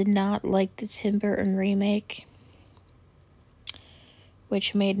he did not like the Tim Burton remake,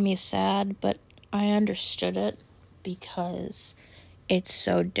 which made me sad, but I understood it because it's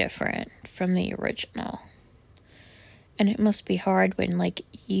so different from the original. And it must be hard when, like,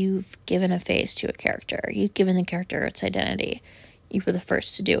 you've given a face to a character. You've given the character its identity. You were the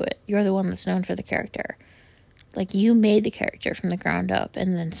first to do it. You're the one that's known for the character. Like, you made the character from the ground up,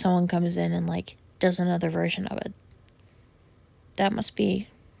 and then someone comes in and, like, does another version of it. That must be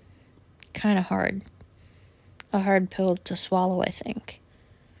kind of hard. A hard pill to swallow, I think.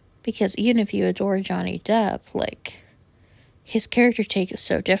 Because even if you adore Johnny Depp, like, his character take is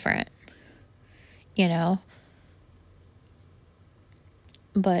so different. You know?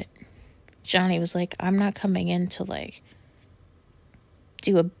 But Johnny was like, I'm not coming in to, like,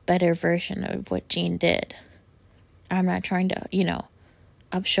 do a better version of what Gene did. I'm not trying to, you know,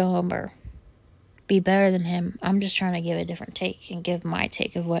 upshow him or be better than him. I'm just trying to give a different take and give my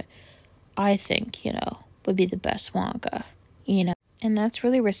take of what I think, you know, would be the best Wonka, you know. And that's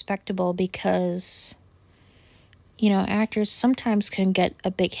really respectable because, actors sometimes can get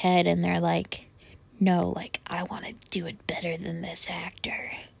a big head and they're like, no, like, I want to do it better than this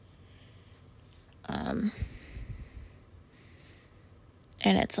actor.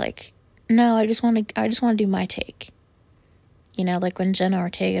 And it's like, no, I just want to do my take. Like when Jenna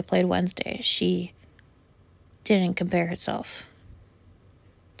Ortega played Wednesday, she didn't compare herself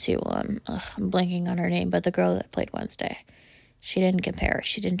to, I'm blanking on her name, but the girl that played Wednesday. She didn't compare her.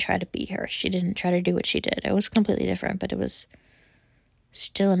 She didn't try to be her. She didn't try to do what she did. It was completely different, but it was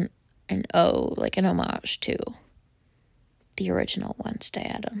still an homage to the original Wednesday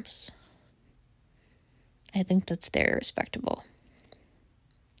Addams. I think that's very respectable.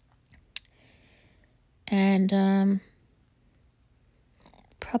 And,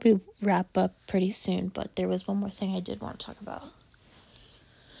 probably wrap up pretty soon, but there was one more thing I did want to talk about.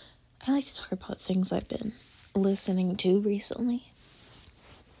 I like to talk about things I've been listening to recently.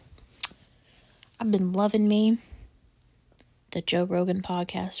 I've been loving the Joe Rogan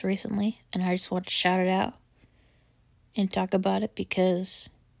podcast recently, and I just want to shout it out and talk about it because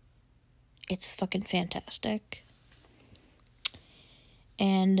it's fucking fantastic.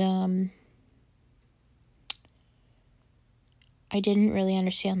 And, I didn't really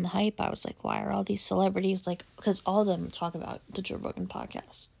understand the hype. I was like, why are all these celebrities, like, because all of them talk about the Joe Rogan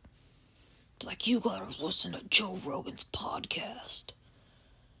podcast. They're like, you gotta listen to Joe Rogan's podcast.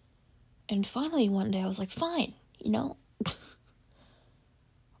 And finally, one day, I was like, fine, I'll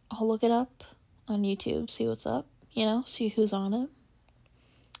look it up on YouTube, see what's up, see who's on it.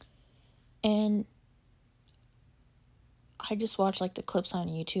 And I just watched, like, the clips on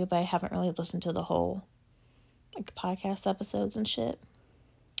YouTube. I haven't really listened to the whole, like, podcast episodes and shit.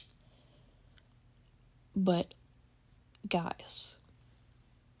 But, guys,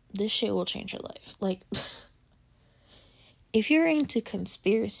 this shit will change your life. Like, if you're into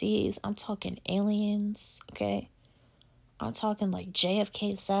conspiracies, I'm talking aliens, okay? I'm talking, like,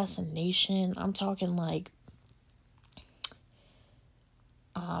 JFK assassination. I'm talking, like,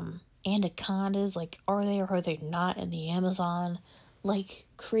 anacondas. Like, are they or are they not in the Amazon? Like,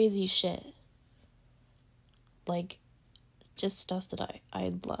 crazy shit. Like, just stuff that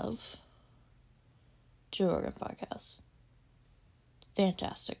I love. Joe Rogan podcast.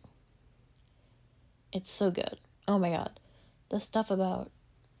 Fantastic. It's so good. Oh my god. The stuff about,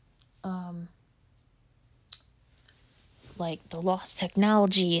 like, the lost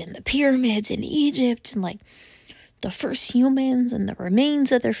technology and the pyramids in Egypt and, like, the first humans and the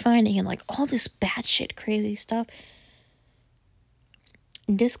remains that they're finding and, like, all this batshit crazy stuff.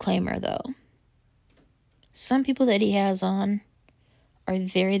 Disclaimer, though. Some people that he has on are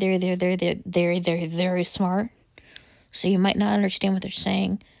very, very, very, very, very, very, very smart. So you might not understand what they're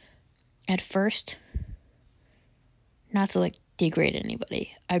saying at first. Not to, like, degrade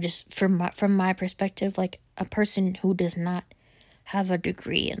anybody. I just, from my perspective, like, a person who does not have a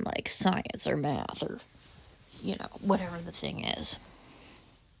degree in, like, science or math or, whatever the thing is.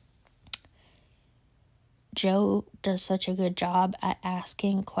 Joe does such a good job at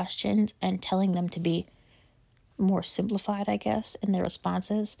asking questions and telling them to be more simplified, I guess, in their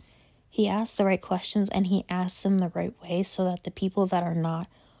responses. He asks the right questions and he asks them the right way so that the people that are not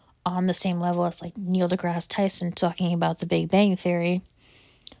on the same level as, like, Neil deGrasse Tyson talking about the Big Bang Theory,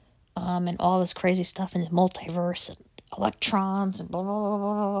 and all this crazy stuff in the multiverse and electrons and blah, blah, blah,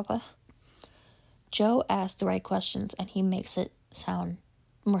 blah, blah, blah. Joe asks the right questions and he makes it sound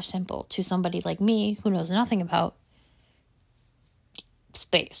more simple to somebody like me who knows nothing about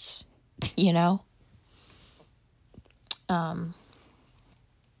space,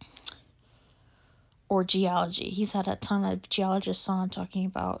 or geology. He's had a ton of geologists on talking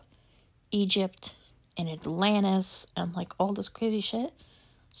about Egypt and Atlantis and, like, all this crazy shit.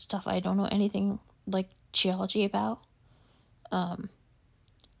 Stuff I don't know anything, like, geology about. And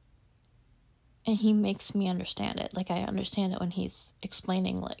he makes me understand it. Like, I understand it when he's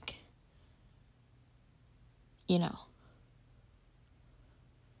explaining, like, when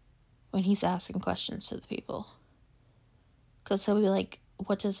he's asking questions to the people. Because he'll be like,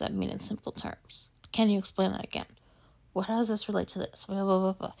 what does that mean in simple terms? Can you explain that again? How does this relate to this? Blah, blah,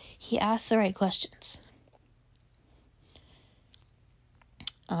 blah, blah. He asks the right questions.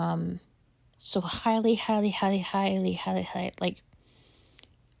 So highly, highly, highly, highly, highly, highly, like,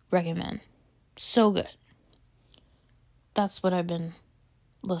 recommend. So good. That's what I've been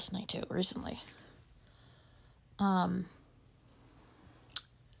listening to recently.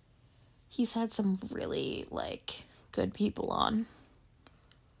 He's had some really, like, good people on.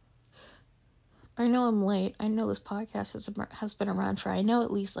 I know I'm late. I know this podcast has been around for, I know,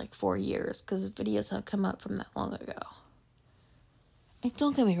 at least, like, 4 years, because videos have come up from that long ago. And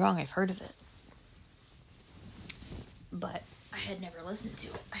don't get me wrong, I've heard of it. but I had never listened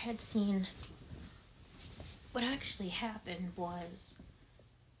to it. I had seen... What actually happened was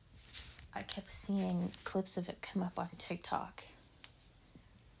I kept seeing clips of it come up on TikTok.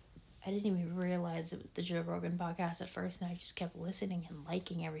 I didn't even realize it was the Joe Rogan podcast at first, and I just kept listening and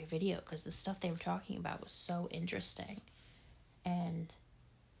liking every video because the stuff they were talking about was so interesting. And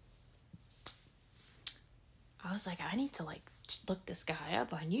I was like, I need to, like, look this guy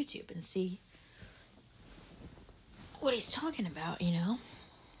up on YouTube and see what he's talking about, you know?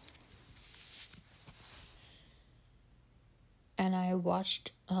 And I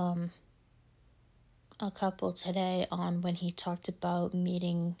watched a couple today on when he talked about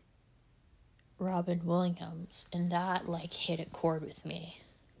meeting Robin Williams, and that, like, hit a chord with me.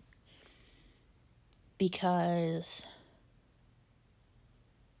 Because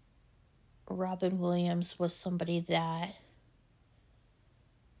Robin Williams was somebody that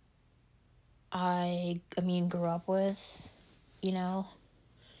I grew up with, you know?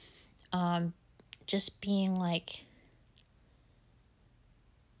 Just being like...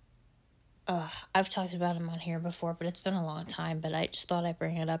 I've talked about him on here before, but it's been a long time, but I just thought I'd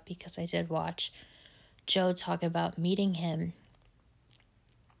bring it up because I did watch Joe talk about meeting him,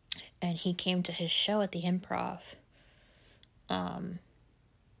 and he came to his show at the Improv, and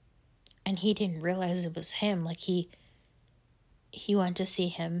he didn't realize it was him. Like, he went to see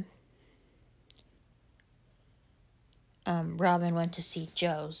him. Robin went to see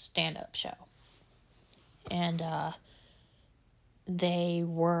Joe's stand-up show, and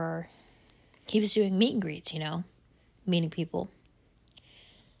he was doing meet and greets, you know, meeting people.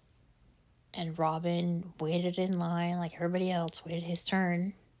 And Robin waited in line like everybody else, waited his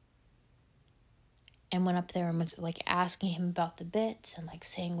turn, and went up there and was, like, asking him about the bits and, like,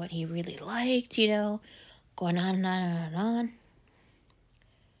 saying what he really liked, you know, going on and on and on and on.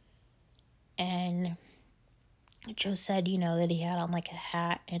 And Joe said, you know, that he had on, like, a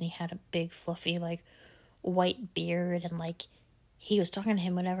hat, and he had a big, fluffy, like, white beard, and, like, he was talking to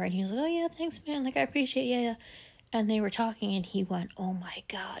him, whatever, and he was like, oh, yeah, thanks, man, like, I appreciate you, yeah. And they were talking, and he went, oh, my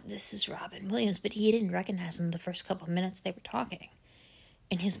God, this is Robin Williams, but he didn't recognize him the first couple of minutes they were talking,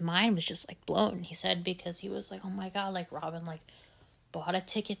 and his mind was just, like, blown, he said, because he was like, oh, my God, like, Robin, like, bought a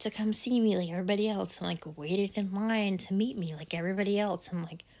ticket to come see me, like, everybody else, and, like, waited in line to meet me, like, everybody else, and,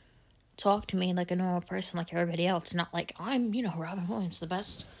 like, talk to me like a normal person, like everybody else, not like, I'm, you know, Robin Williams, the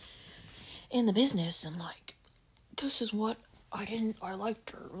best in the business, and, like, this is what I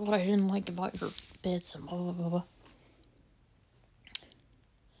liked, or what I didn't like about your bits, and blah, blah, blah, blah.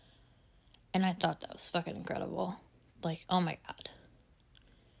 And I thought that was fucking incredible. Like, oh my God.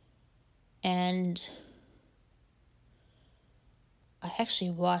 And I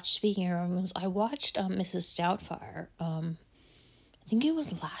actually watched, speaking of Robin Williams, I watched Mrs. Doubtfire, I think it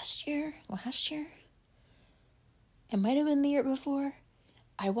was last year? It might have been the year before.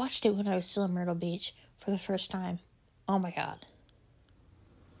 I watched it when I was still in Myrtle Beach for the first time. Oh my God.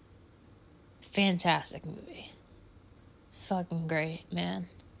 Fantastic movie. Fucking great, man.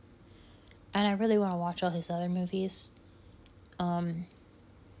 And I really want to watch all his other movies. Oh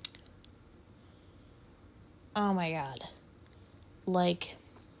my God. Like,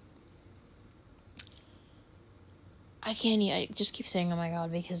 I just keep saying oh my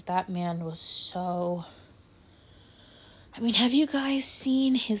God, because that man was so... I mean, have you guys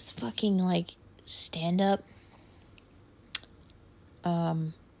seen his fucking, like, stand-up?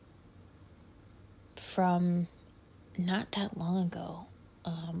 From not that long ago.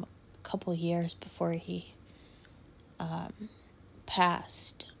 A couple years before he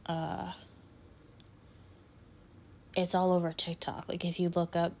passed. It's all over TikTok. Like, if you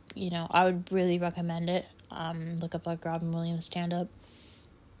look up, you know, I would really recommend it. Look up, like, Robin Williams stand-up.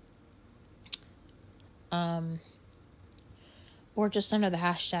 Or just under the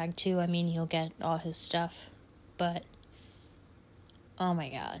hashtag, too. I mean, you'll get all his stuff. But, oh my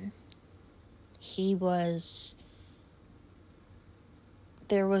God.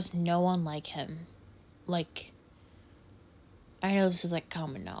 There was no one like him. Like, I know this is, like,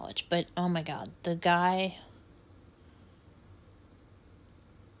 common knowledge, but, oh my God. The guy...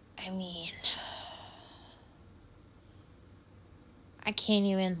 I mean... I can't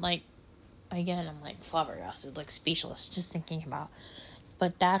even, like... Again, I'm, like, flabbergasted, like, speechless, just thinking about...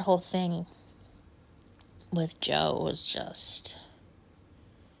 But that whole thing with Joe was just...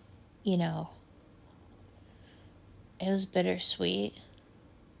 You know... It was bittersweet.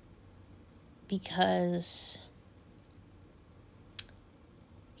 Because...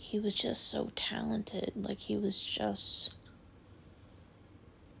 He was just so talented. Like, he was just...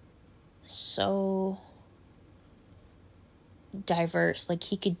 So... diverse. Like,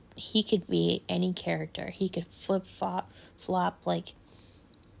 he could be any character. He could flop like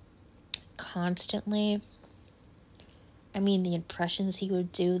constantly. I mean, the impressions he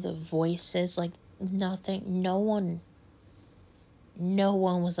would do, the voices, like nothing, no one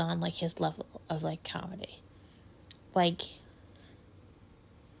was on like his level of like comedy. Like,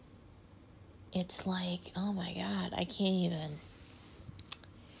 it's like, oh my God, I can't even.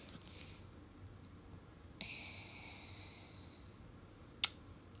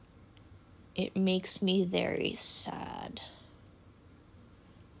 It makes me very sad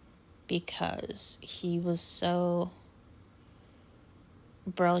because he was so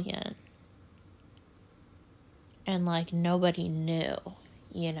brilliant and like nobody knew,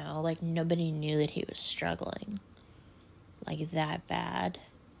 like nobody knew that he was struggling like that bad,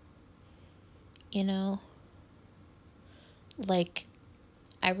 like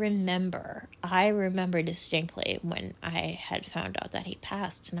I remember distinctly when I had found out that he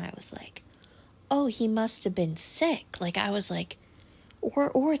passed, and I was like, oh, he must have been sick. Like, I was like,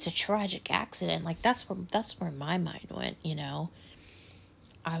 or it's a tragic accident. Like, that's where my mind went,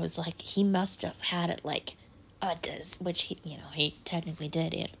 I was like, he must have had it like which he technically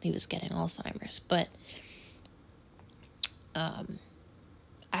did. He was getting Alzheimer's, but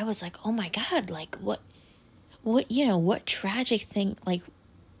I was like, oh my God, like what what tragic thing, like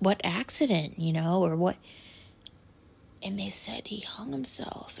what accident, or what? And they said he hung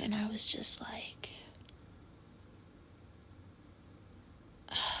himself, and I was just like,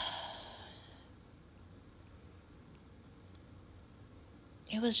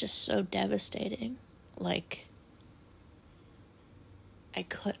 it was just so devastating. Like, I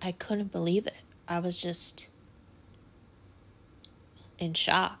couldn't believe it. I was just in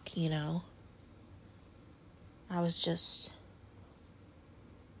shock, I was just,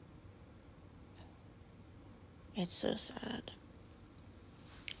 it's so sad.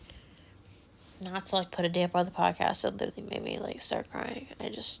 Not to like put a damp on the podcast, it literally made me like start crying. I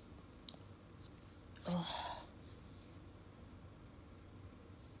just, ugh.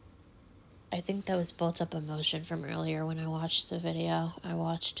 I think that was built up emotion from earlier when I watched the video. I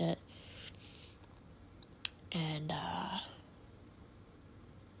watched it, and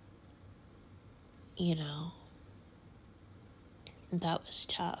that was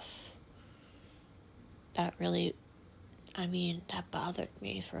tough. That really, that bothered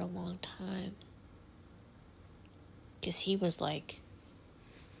me for a long time. Because he was like,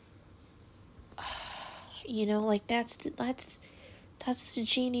 like that's the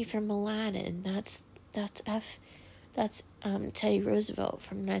genie from Aladdin. That's Teddy Roosevelt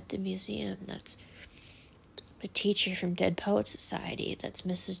from Night at the Museum. That's the teacher from Dead Poet Society. That's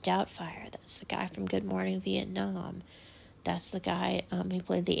Mrs. Doubtfire. That's the guy from Good Morning Vietnam. That's the guy who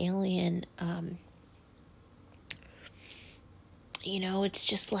played the alien. It's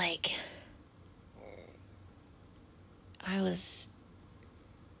just like, I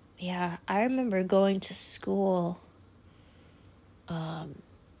remember going to school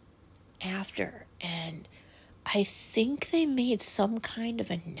after, and I think they made some kind of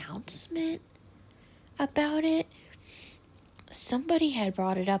announcement about it. Somebody had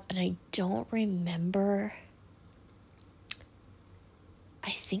brought it up, and I don't remember. I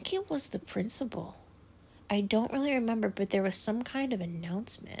think it was the principal. I don't really remember, but there was some kind of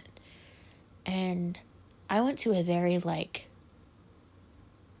announcement. And I went to a very, like,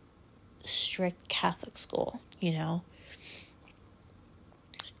 strict Catholic school,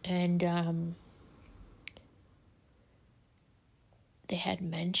 And, they had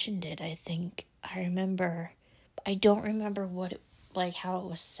mentioned it, I think. I don't remember how it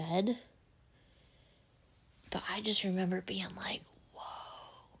was said. But I just remember being like,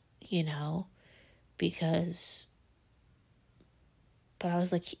 whoa, because, but I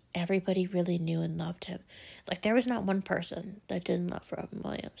was like, everybody really knew and loved him. Like, there was not one person that didn't love Robin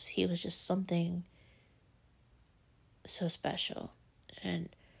Williams. He was just something so special. And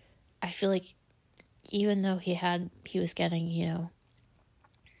I feel like even though he was getting,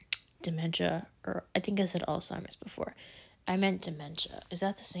 dementia, or I think I said Alzheimer's before. I meant dementia. Is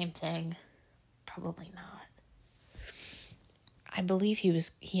that the same thing? Probably not. I believe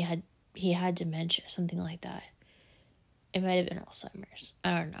he had dementia, something like that. It might have been Alzheimer's.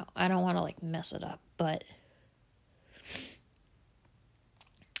 I don't know. I don't want to like mess it up, but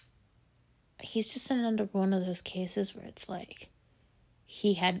he's just another one of those cases where it's like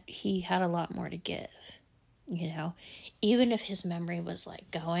he had a lot more to give, even if his memory was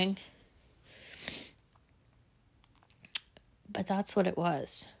like going. But that's what it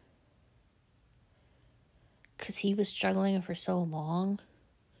was. Because he was struggling for so long.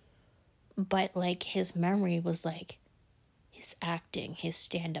 But like his memory was like, his acting, his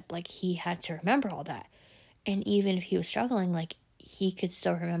stand-up, like, he had to remember all that. And even if he was struggling, like, he could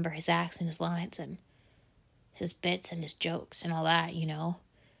still remember his acts and his lines and his bits and his jokes and all that, you know?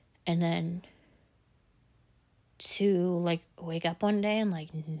 And then to, like, wake up one day and, like,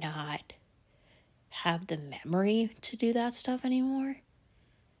 not have the memory to do that stuff anymore,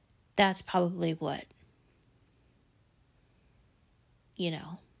 that's probably what, you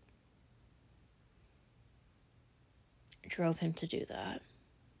know, drove him to do that.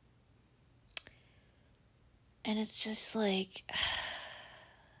 And it's just, like,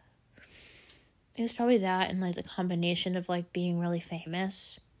 it was probably that and, like, the combination of, like, being really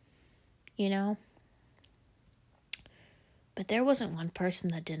famous, you know? But there wasn't one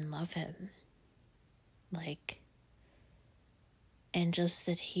person that didn't love him. Like, and just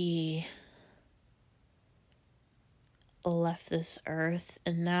that he left this earth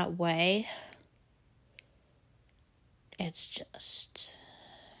in that way, it's just...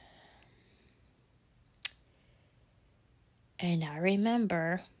 And I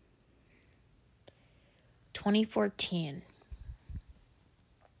remember 2014,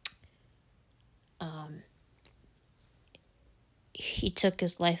 he took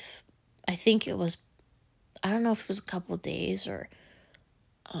his life. I think it was, I don't know if it was a couple of days or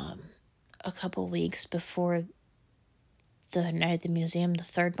a couple of weeks before the Night at the Museum, the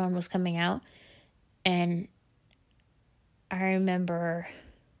third one was coming out. And I remember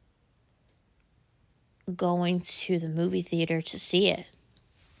going to the movie theater to see it.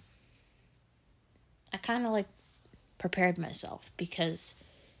 I kind of, like, prepared myself because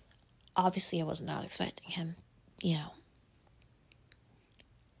obviously I was not expecting him, you know,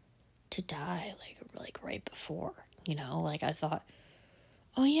 to die, like right before, you know, like, I thought,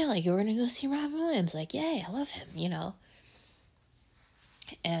 oh yeah, like, we're gonna go see Robin Williams, like, yay, I love him, you know.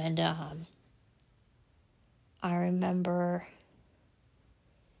 And I remember,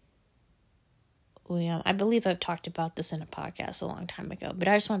 I believe I've talked about this in a podcast a long time ago, but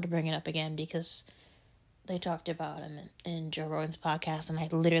I just wanted to bring it up again because they talked about him in Joe Rogan's podcast, and I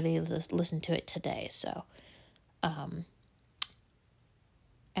literally listened to it today, so,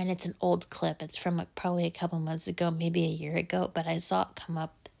 and it's an old clip. It's from, like, probably a couple months ago, maybe a year ago, but I saw it come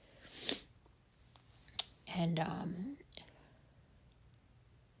up, and,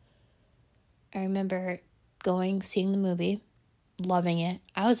 I remember seeing the movie, loving it.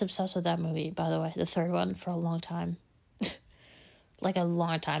 I was obsessed with that movie, by the way, the third one, for a long time. Like, a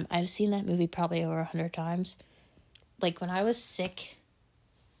long time. I've seen that movie probably over 100 times. Like, when I was sick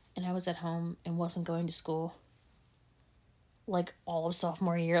and I was at home and wasn't going to school, like, all of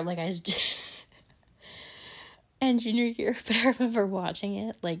sophomore year, like, I just did, and junior year, but I remember watching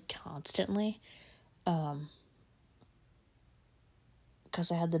it, like, constantly,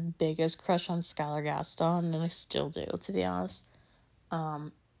 because I had the biggest crush on Skylar Gaston, and I still do, to be honest.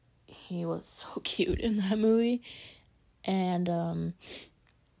 He was so cute in that movie, and,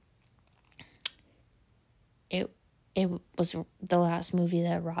 it was the last movie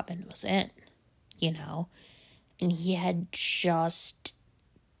that Robin was in, you know, and he had just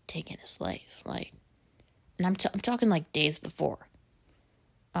taken his life, like, and I'm talking, like, days before,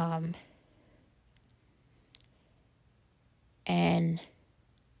 and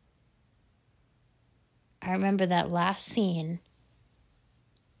I remember that last scene,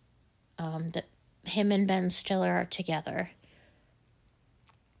 that him and Ben Stiller are together,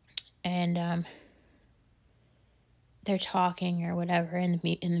 and, they're talking or whatever in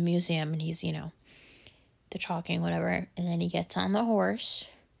the museum, and he's, you know, they're talking, whatever, and then he gets on the horse,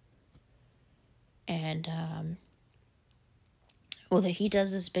 and, he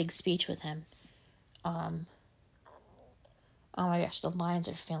does this big speech with him, oh my gosh, the lines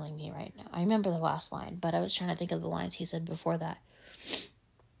are failing me right now. I remember the last line, but I was trying to think of the lines he said before that,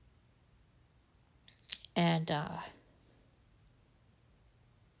 and,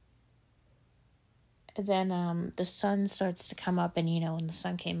 then, the sun starts to come up, and, you know, when the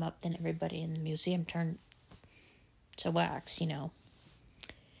sun came up, then everybody in the museum turned to wax, you know,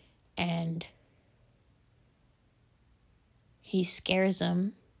 and he scares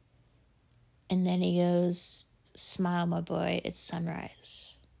him, and then he goes, "Smile, my boy, it's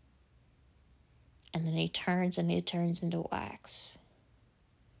sunrise," and then he turns into wax,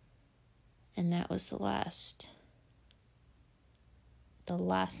 and that was the last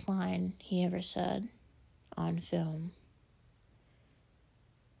line he ever said on film,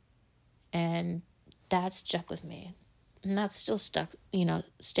 and that stuck with me, and that still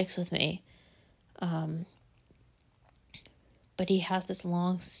sticks with me, but he has this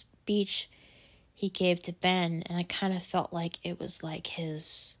long speech he gave to Ben, and I kind of felt like it was like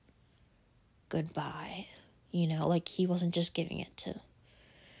his goodbye, You know, like, he wasn't just giving it to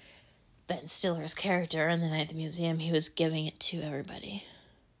Ben Stiller's character in The Night at the Museum. He was giving it to everybody.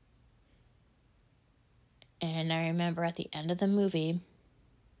 And I remember at the end of the movie,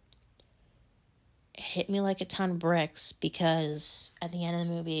 it hit me like a ton of bricks, because at the end of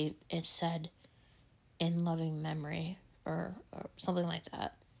the movie, it said, "In loving memory," or something like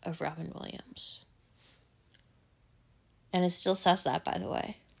that, of Robin Williams. And it still says that, by the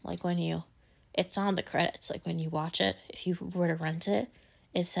way. Like, it's on the credits. Like, when you watch it, if you were to rent it,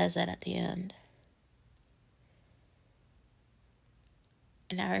 it says that at the end.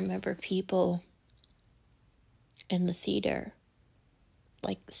 And I remember people in the theater,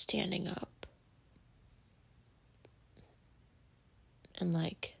 like, standing up and,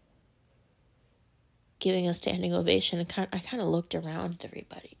 like, giving a standing ovation. And I kind of looked around at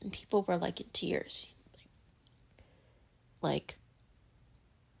everybody, and people were, like, in tears. Like,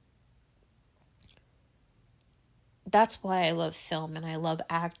 that's why I love film, and I love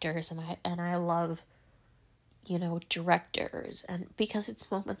actors, and I love, you know, directors, and because it's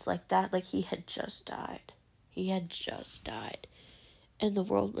moments like that. Like, he had just died, and the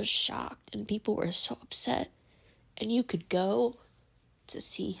world was shocked, and people were so upset, and you could go to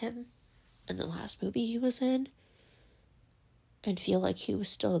see him in the last movie he was in and feel like he was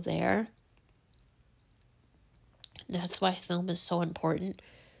still there. That's why film is so important,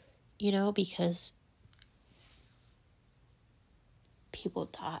 you know, because people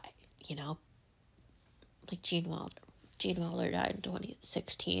die, you know, like Gene Wilder. Gene Wilder died in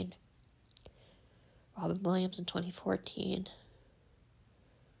 2016. Robin Williams in 2014.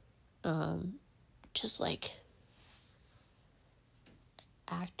 Just like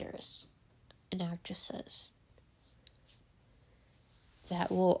actors and actresses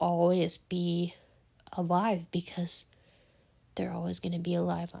that will always be alive, because they're always going to be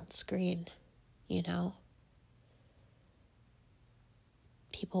alive on screen, you know?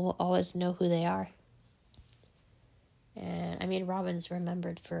 People will always know who they are. And, I mean, Robin's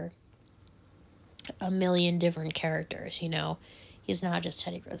remembered for a million different characters, you know? He's not just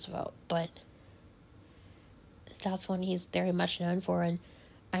Teddy Roosevelt, but that's one he's very much known for. And,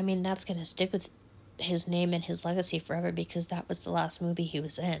 I mean, that's going to stick with his name and his legacy forever, because that was the last movie he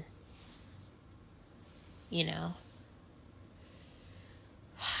was in. You know?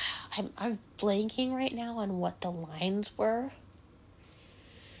 I'm blanking right now on what the lines were.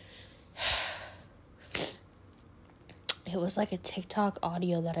 It was like a TikTok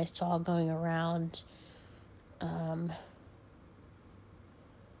audio that I saw going around. I'm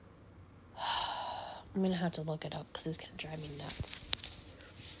gonna have to look it up, because it's gonna drive me nuts.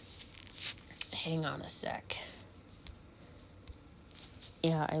 Hang on a sec.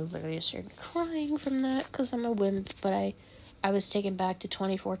 Yeah, I literally started crying from that, because I'm a wimp, but I was taken back to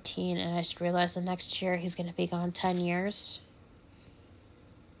 2014, and I just realized the next year he's gonna be gone 10 years.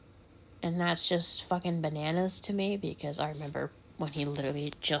 And that's just fucking bananas to me, because I remember when he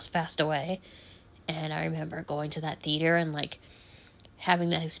literally just passed away, and I remember going to that theater and, like, having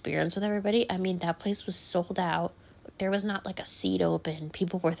that experience with everybody. I mean, that place was sold out. There was not, like, a seat open.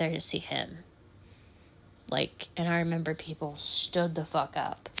 People were there to see him. Like, and I remember people stood the fuck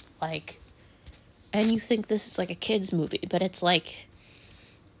up. Like, and you think this is, like, a kid's movie, but it's, like,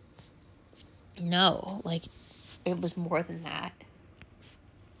 no. Like, it was more than that.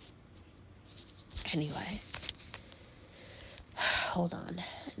 Anyway, hold on.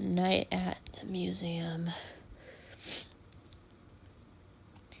 Night at the Museum.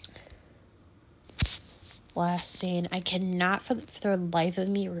 Last scene. I cannot for the life of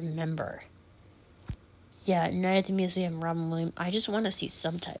me remember. Yeah, Night at the Museum, Robin Williams. I just want to see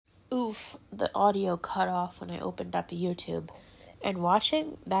subtitles. Oof, the audio cut off when I opened up YouTube. And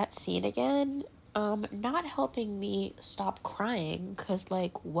watching that scene again, not helping me stop crying, because,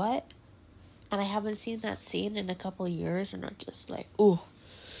 like, what? And I haven't seen that scene in a couple of years, and I'm just like, ooh.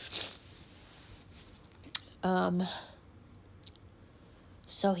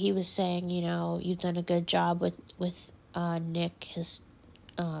 So he was saying, you know, you've done a good job with Nick, his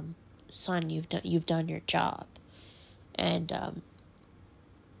son. You've done your job. And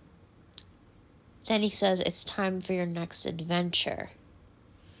then he says, it's time for your next adventure.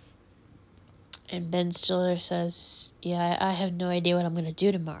 And Ben Stiller says, yeah, I have no idea what I'm going to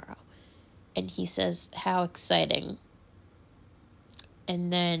do tomorrow. And he says, how exciting.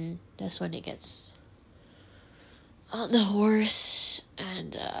 And then that's when he gets on the horse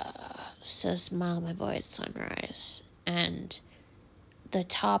and says, smile, my boy, at sunrise. And the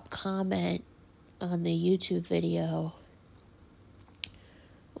top comment on the YouTube video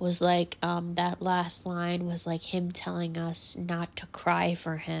was like, that last line was like him telling us not to cry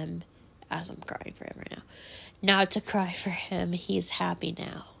for him, as I'm crying for him right now, not to cry for him. He's happy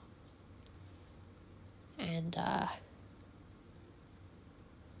now. And,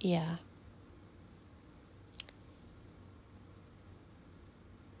 yeah.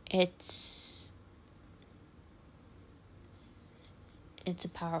 It's a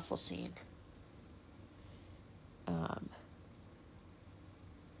powerful scene.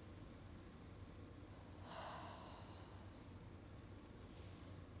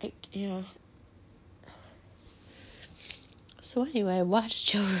 Yeah. So anyway, I watched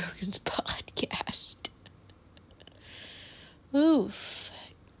Joe Rogan's podcast. Oof.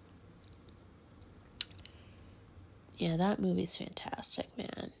 Yeah, that movie's fantastic,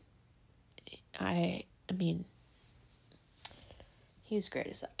 man. I mean, he was great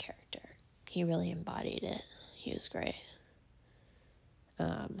as that character. He really embodied it. He was great.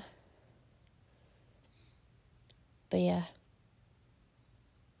 But yeah,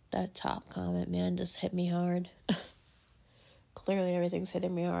 that top comment, man, just hit me hard. Clearly everything's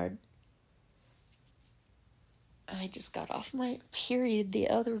hitting me hard. I just got off my period the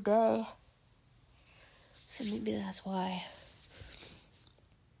other day. So maybe that's why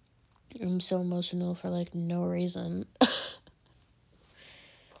I'm so emotional for, like, no reason.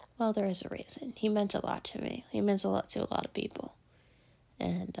 Well, there is a reason. He meant a lot to me. He meant a lot to a lot of people.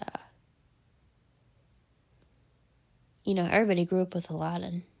 And, you know, everybody grew up with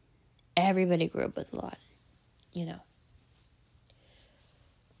Aladdin. Everybody grew up with Aladdin, you know.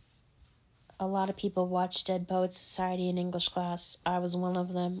 A lot of people watched Dead Poets Society in English class. I was one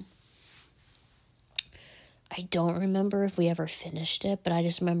of them. I don't remember if we ever finished it, but I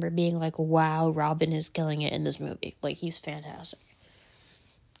just remember being like, wow, Robin is killing it in this movie. Like, he's fantastic.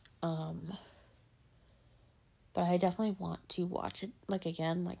 But I definitely want to watch it, like,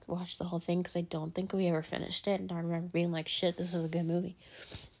 again, like, watch the whole thing, because I don't think we ever finished it, and I remember being like, shit, this is a good movie.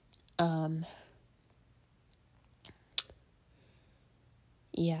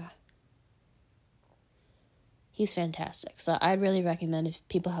 Yeah. He's fantastic. So I'd really recommend, if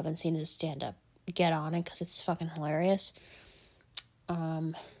people haven't seen his stand-up, get on it, because it's fucking hilarious.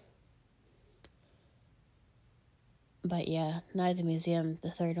 But yeah, Night at the Museum, the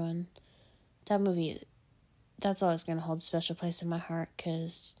third one, that movie, that's always going to hold a special place in my heart,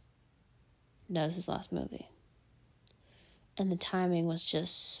 because that was his last movie. And the timing was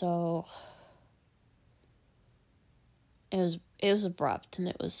just so, it was abrupt, and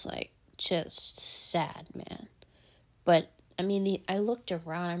it was, like, just sad, man. But, I mean, I looked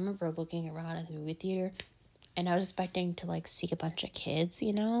around, I remember looking around at the movie theater, and I was expecting to, like, see a bunch of kids,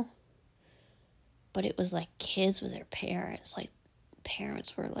 you know? But it was, like, kids with their parents. Like,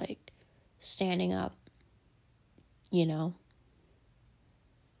 parents were, like, standing up, you know?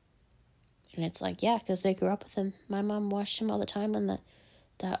 And it's like, yeah, because they grew up with him. My mom watched him all the time on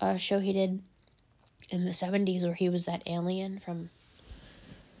the show he did in the 70s, where he was that alien from,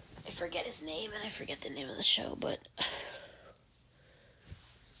 I forget his name, and I forget the name of the show, but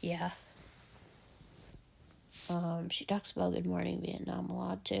yeah. She talks about Good Morning Vietnam a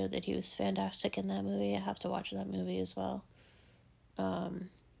lot, too, that he was fantastic in that movie. I have to watch that movie as well. But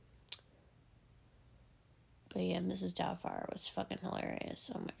yeah, Mrs. Doubtfire was fucking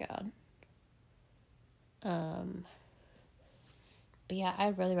hilarious. Oh my god. But yeah,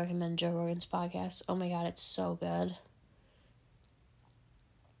 I'd really recommend Joe Rogan's podcast. Oh my god, it's so good.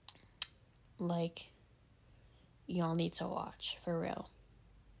 Like, y'all need to watch, for real.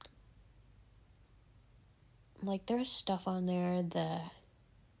 Like, there's stuff on there that,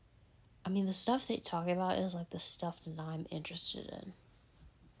 I mean, the stuff they talk about is, like, the stuff that I'm interested in.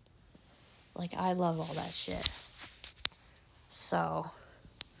 Like, I love all that shit. So,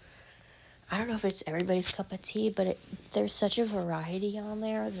 I don't know if it's everybody's cup of tea, but there's such a variety on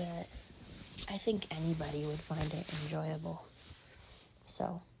there that I think anybody would find it enjoyable.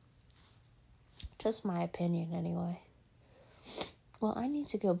 So, just my opinion, anyway. Well, I need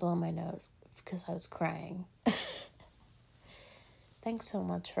to go blow my nose, because I was crying. Thanks so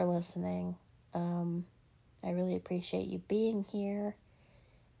much for listening. I really appreciate you being here.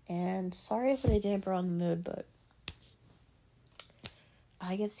 And sorry if I didn't bring on the mood, but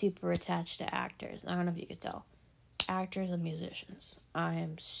I get super attached to actors. I don't know if you could tell. Actors and musicians. I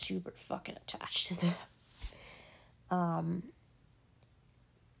am super fucking attached to them.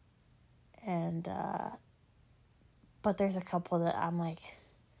 But there's a couple that I'm like,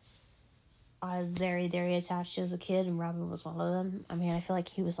 I was very, very attached to as a kid, and Robin was one of them. I mean, I feel like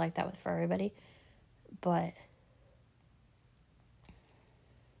he was like that for everybody. But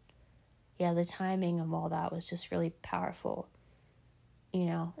yeah, the timing of all that was just really powerful, you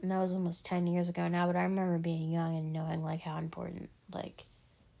know, and that was almost 10 years ago now, but I remember being young and knowing, like, how important, like,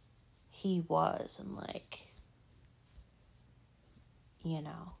 he was, and, like, you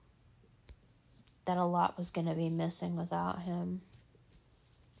know, that a lot was going to be missing without him.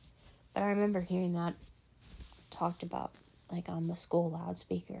 But I remember hearing that talked about, like, on the school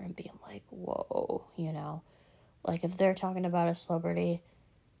loudspeaker and being like, whoa, you know. Like, if they're talking about a celebrity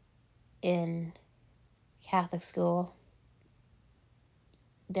in Catholic school,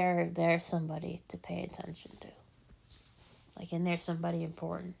 they're somebody to pay attention to. Like, and they're somebody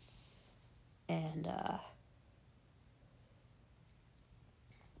important. And,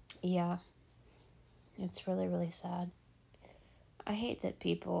 yeah, it's really, really sad. I hate that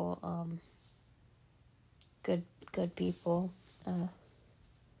people, good people,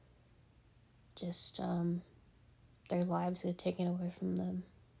 just, their lives get taken away from them.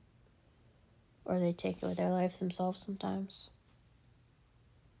 Or they take away their life themselves sometimes.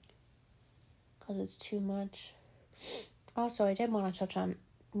 Because it's too much. Also, I did want to touch on,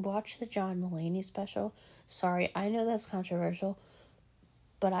 watch the John Mulaney special. Sorry, I know that's controversial,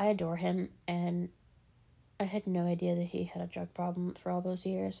 but I adore him, and I had no idea that he had a drug problem for all those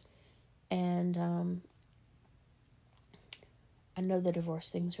years. And, I know the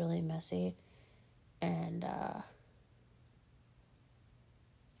divorce thing's really messy, and,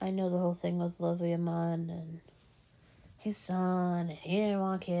 I know the whole thing with Olivia and his son, and he didn't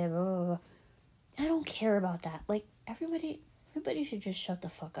want a kid, blah, blah, blah. I don't care about that. Like, everybody should just shut the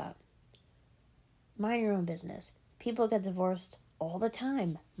fuck up. Mind your own business. People get divorced all the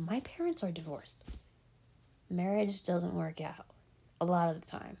time. My parents are divorced. Marriage doesn't work out a lot of the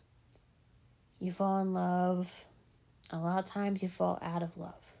time. You fall in love. A lot of times you fall out of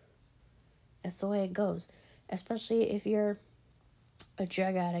love. That's the way it goes. Especially if you're a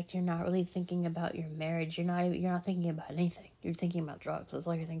drug addict, you're not really thinking about your marriage. You're not thinking about anything. You're thinking about drugs. That's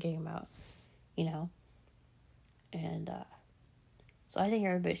all you're thinking about, you know? And, so I think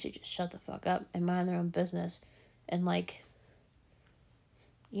everybody should just shut the fuck up and mind their own business. And, like,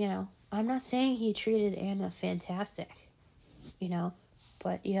 you know, I'm not saying he treated Anna fantastic, you know,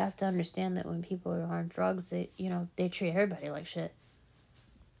 but you have to understand that when people are on drugs, they treat everybody like shit.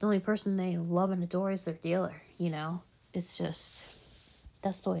 The only person they love and adore is their dealer, you know? It's just,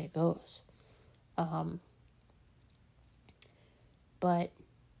 that's the way it goes. But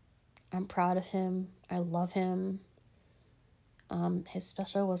I'm proud of him. I love him. His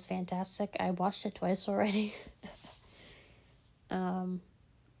special was fantastic. I watched it twice already. You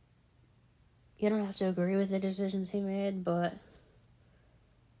don't have to agree with the decisions he made, but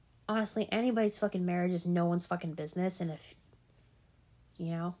honestly, anybody's fucking marriage is no one's fucking business, and if, you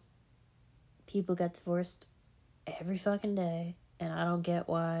know, people get divorced every fucking day, and I don't get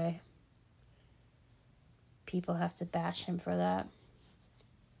why people have to bash him for that.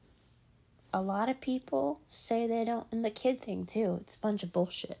 A lot of people say they don't, and the kid thing too, it's a bunch of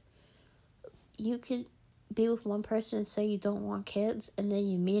bullshit. You could be with one person and say you don't want kids, and then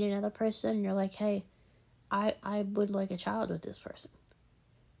you meet another person and you're like, hey, I would like a child with this person.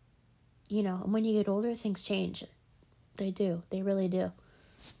 You know, and when you get older, things change. They do. They really do.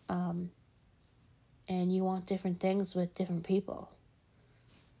 And you want different things with different people.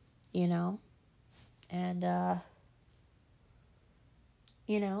 You know? And,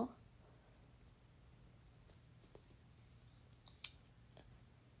 you know,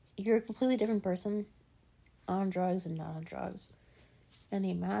 you're a completely different person on drugs and not on drugs. And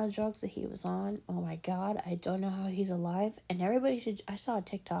the amount of drugs that he was on, oh my god, I don't know how he's alive. And everybody should, I saw a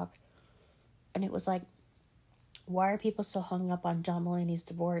TikTok, and it was like, why are people so hung up on John Mulaney's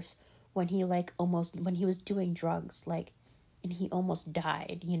divorce when he, like, when he was doing drugs, like, and he almost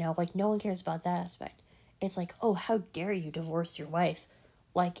died, you know? Like, no one cares about that aspect. It's like, oh, how dare you divorce your wife,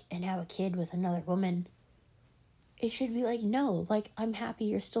 like, and have a kid with another woman. It should be like, no, like, I'm happy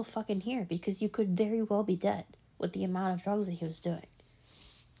you're still fucking here, because you could very well be dead with the amount of drugs that he was doing,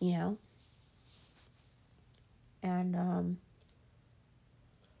 you know? And,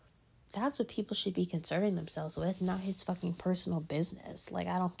 that's what people should be concerning themselves with, not his fucking personal business. Like,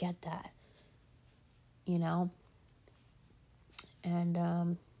 I don't get that, you know?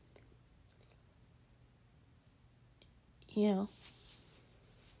 And, you know,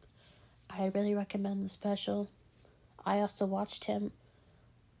 I really recommend the special. I also watched him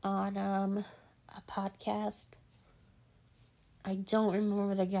on, a podcast. I don't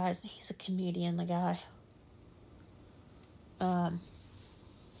remember the guy's, he's a comedian, the guy.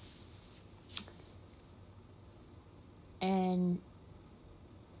 And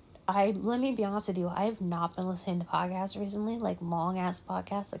let me be honest with you, I have not been listening to podcasts recently, like long-ass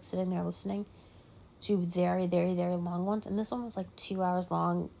podcasts, like sitting there listening to very, very, very long ones, and this one was like 2 hours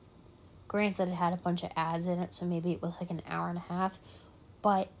long. Granted, it had a bunch of ads in it, so maybe it was like an hour and a half,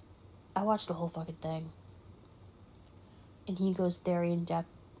 but I watched the whole fucking thing. and he goes very in depth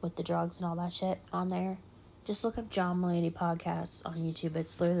with the drugs and all that shit on there. Just look up John Mulaney podcasts on YouTube.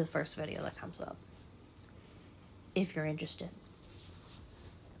 It's literally the first video that comes up, if you're interested.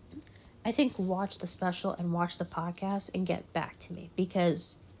 I think watch the special and watch the podcast and get back to me,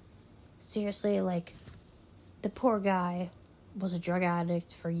 because seriously, like, the poor guy was a drug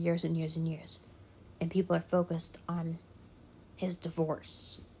addict for years and years and years, and people are focused on his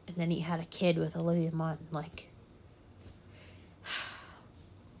divorce, and then he had a kid with Olivia Munn. Like,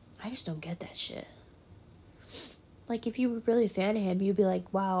 I just don't get that shit. Like, if you were really a fan of him, you'd be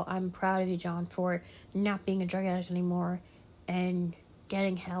like, wow, I'm proud of you, John, for not being a drug addict anymore and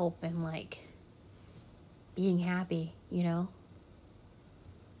getting help and, like, being happy, you know?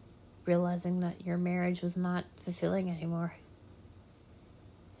 Realizing that your marriage was not fulfilling anymore.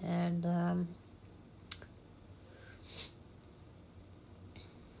 And,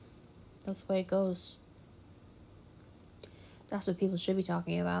 that's the way it goes. That's what people should be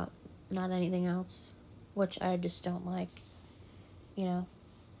talking about, not anything else, which I just don't like, you know?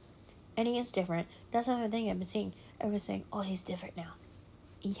 And he is different. That's another thing I've been seeing. Everyone's saying, oh, he's different now.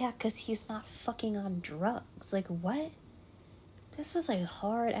 Yeah, because he's not fucking on drugs. Like, what? This was, like,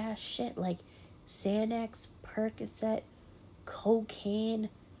 hard-ass shit. Like, Xanax, Percocet, cocaine,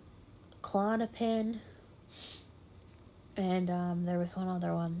 Klonopin, and, there was one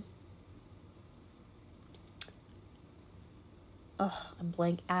other one. Ugh, I'm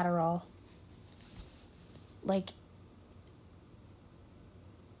blank. Adderall. Like,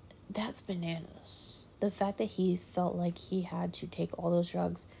 that's bananas. The fact that he felt like he had to take all those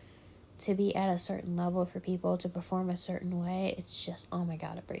drugs to be at a certain level for people to perform a certain way, it's just, oh my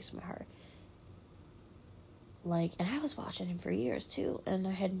god, it breaks my heart. Like, and I was watching him for years too, and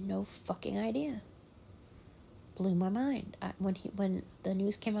I had no fucking idea. Blew my mind. When the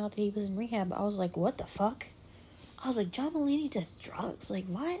news came out that he was in rehab, I was like, what the fuck? I was like, John Mulaney does drugs? Like,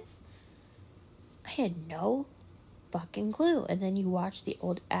 what? I had no fucking clue. And then you watch the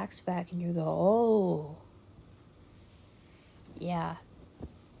old acts back and you go, oh, yeah,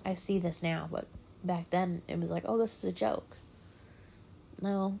 I see this now. But back then, it was like, oh, this is a joke.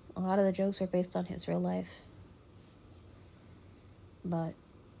 No, a lot of the jokes were based on his real life. But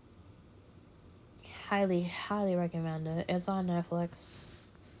highly, highly recommend it. It's on Netflix.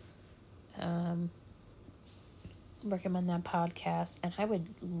 Recommend that podcast, and I would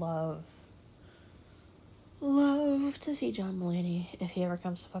love to see John Mulaney if he ever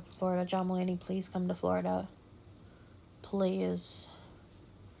comes to fucking Florida. John Mulaney, please come to Florida. Please.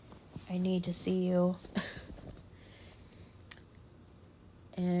 I need to see you.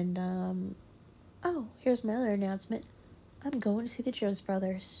 And, oh, here's my other announcement. I'm going to see the Jonas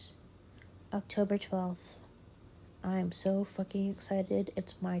Brothers. October 12th. I'm so fucking excited.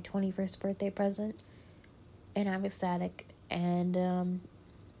 It's my 21st birthday present. And I'm ecstatic. And,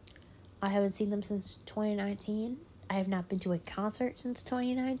 I haven't seen them since 2019. I have not been to a concert since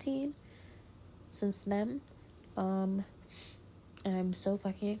 2019. Since then. And I'm so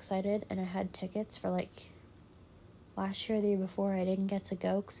fucking excited. And I had tickets for, like, last year or the year before. I didn't get to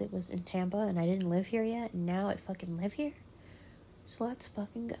go because it was in Tampa and I didn't live here yet. And now I fucking live here. So let's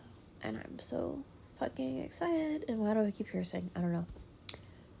fucking go. And I'm so fucking excited. And why do I keep cursing? I don't know.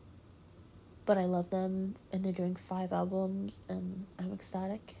 But I love them. And they're doing 5 albums. And I'm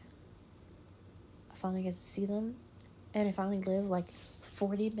ecstatic. I finally get to see them. And I finally live like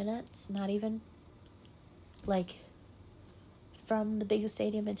 40 minutes. Not even. Like, from the biggest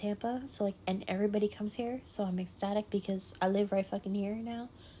stadium in Tampa. So like, and everybody comes here. So I'm ecstatic because I live right fucking here now.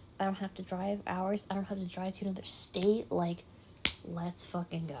 I don't have to drive hours. I don't have to drive to another state. Like, let's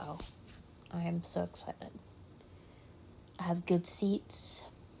fucking go. I am so excited. I have good seats.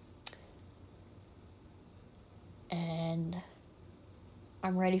 And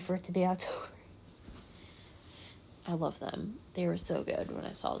I'm ready for it to be October. I love them. They were so good when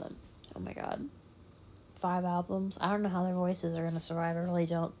I saw them. Oh my god. 5 albums. I don't know how their voices are gonna survive. I really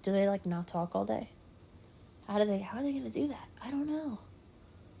don't. Do they like not talk all day? How are they gonna do that? I don't know.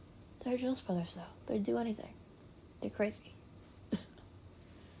 They're Jonas Brothers though. They'd do anything. They're crazy.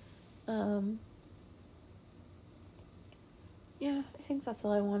 Yeah, I think that's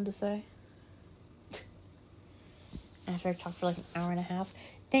all I wanted to say. After I talked for like an hour and a half.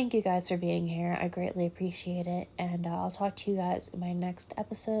 Thank you guys for being here. I greatly appreciate it. And I'll talk to you guys in my next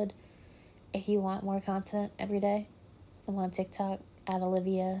episode. If you want more content every day, I'm on TikTok at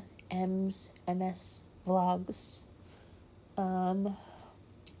Olivia MS Vlogs.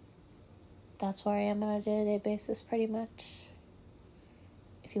 That's where I am on a day-to-day basis pretty much.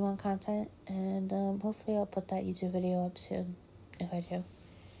 If you want content. And hopefully I'll put that YouTube video up soon. If I do.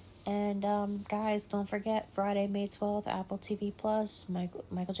 And guys, don't forget Friday, May 12th, Apple TV Plus,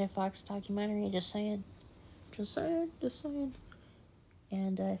 Michael J. Fox documentary. Just saying.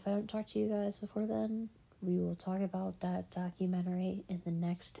 And if I don't talk to you guys before then, we will talk about that documentary in the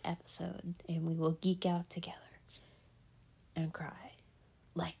next episode, and we will geek out together and cry.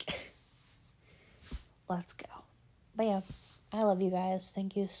 Like, let's go. But yeah, I love you guys.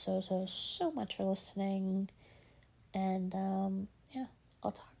 Thank you so much for listening. And yeah,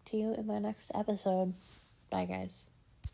 I'll talk to you in my next episode. Bye, guys.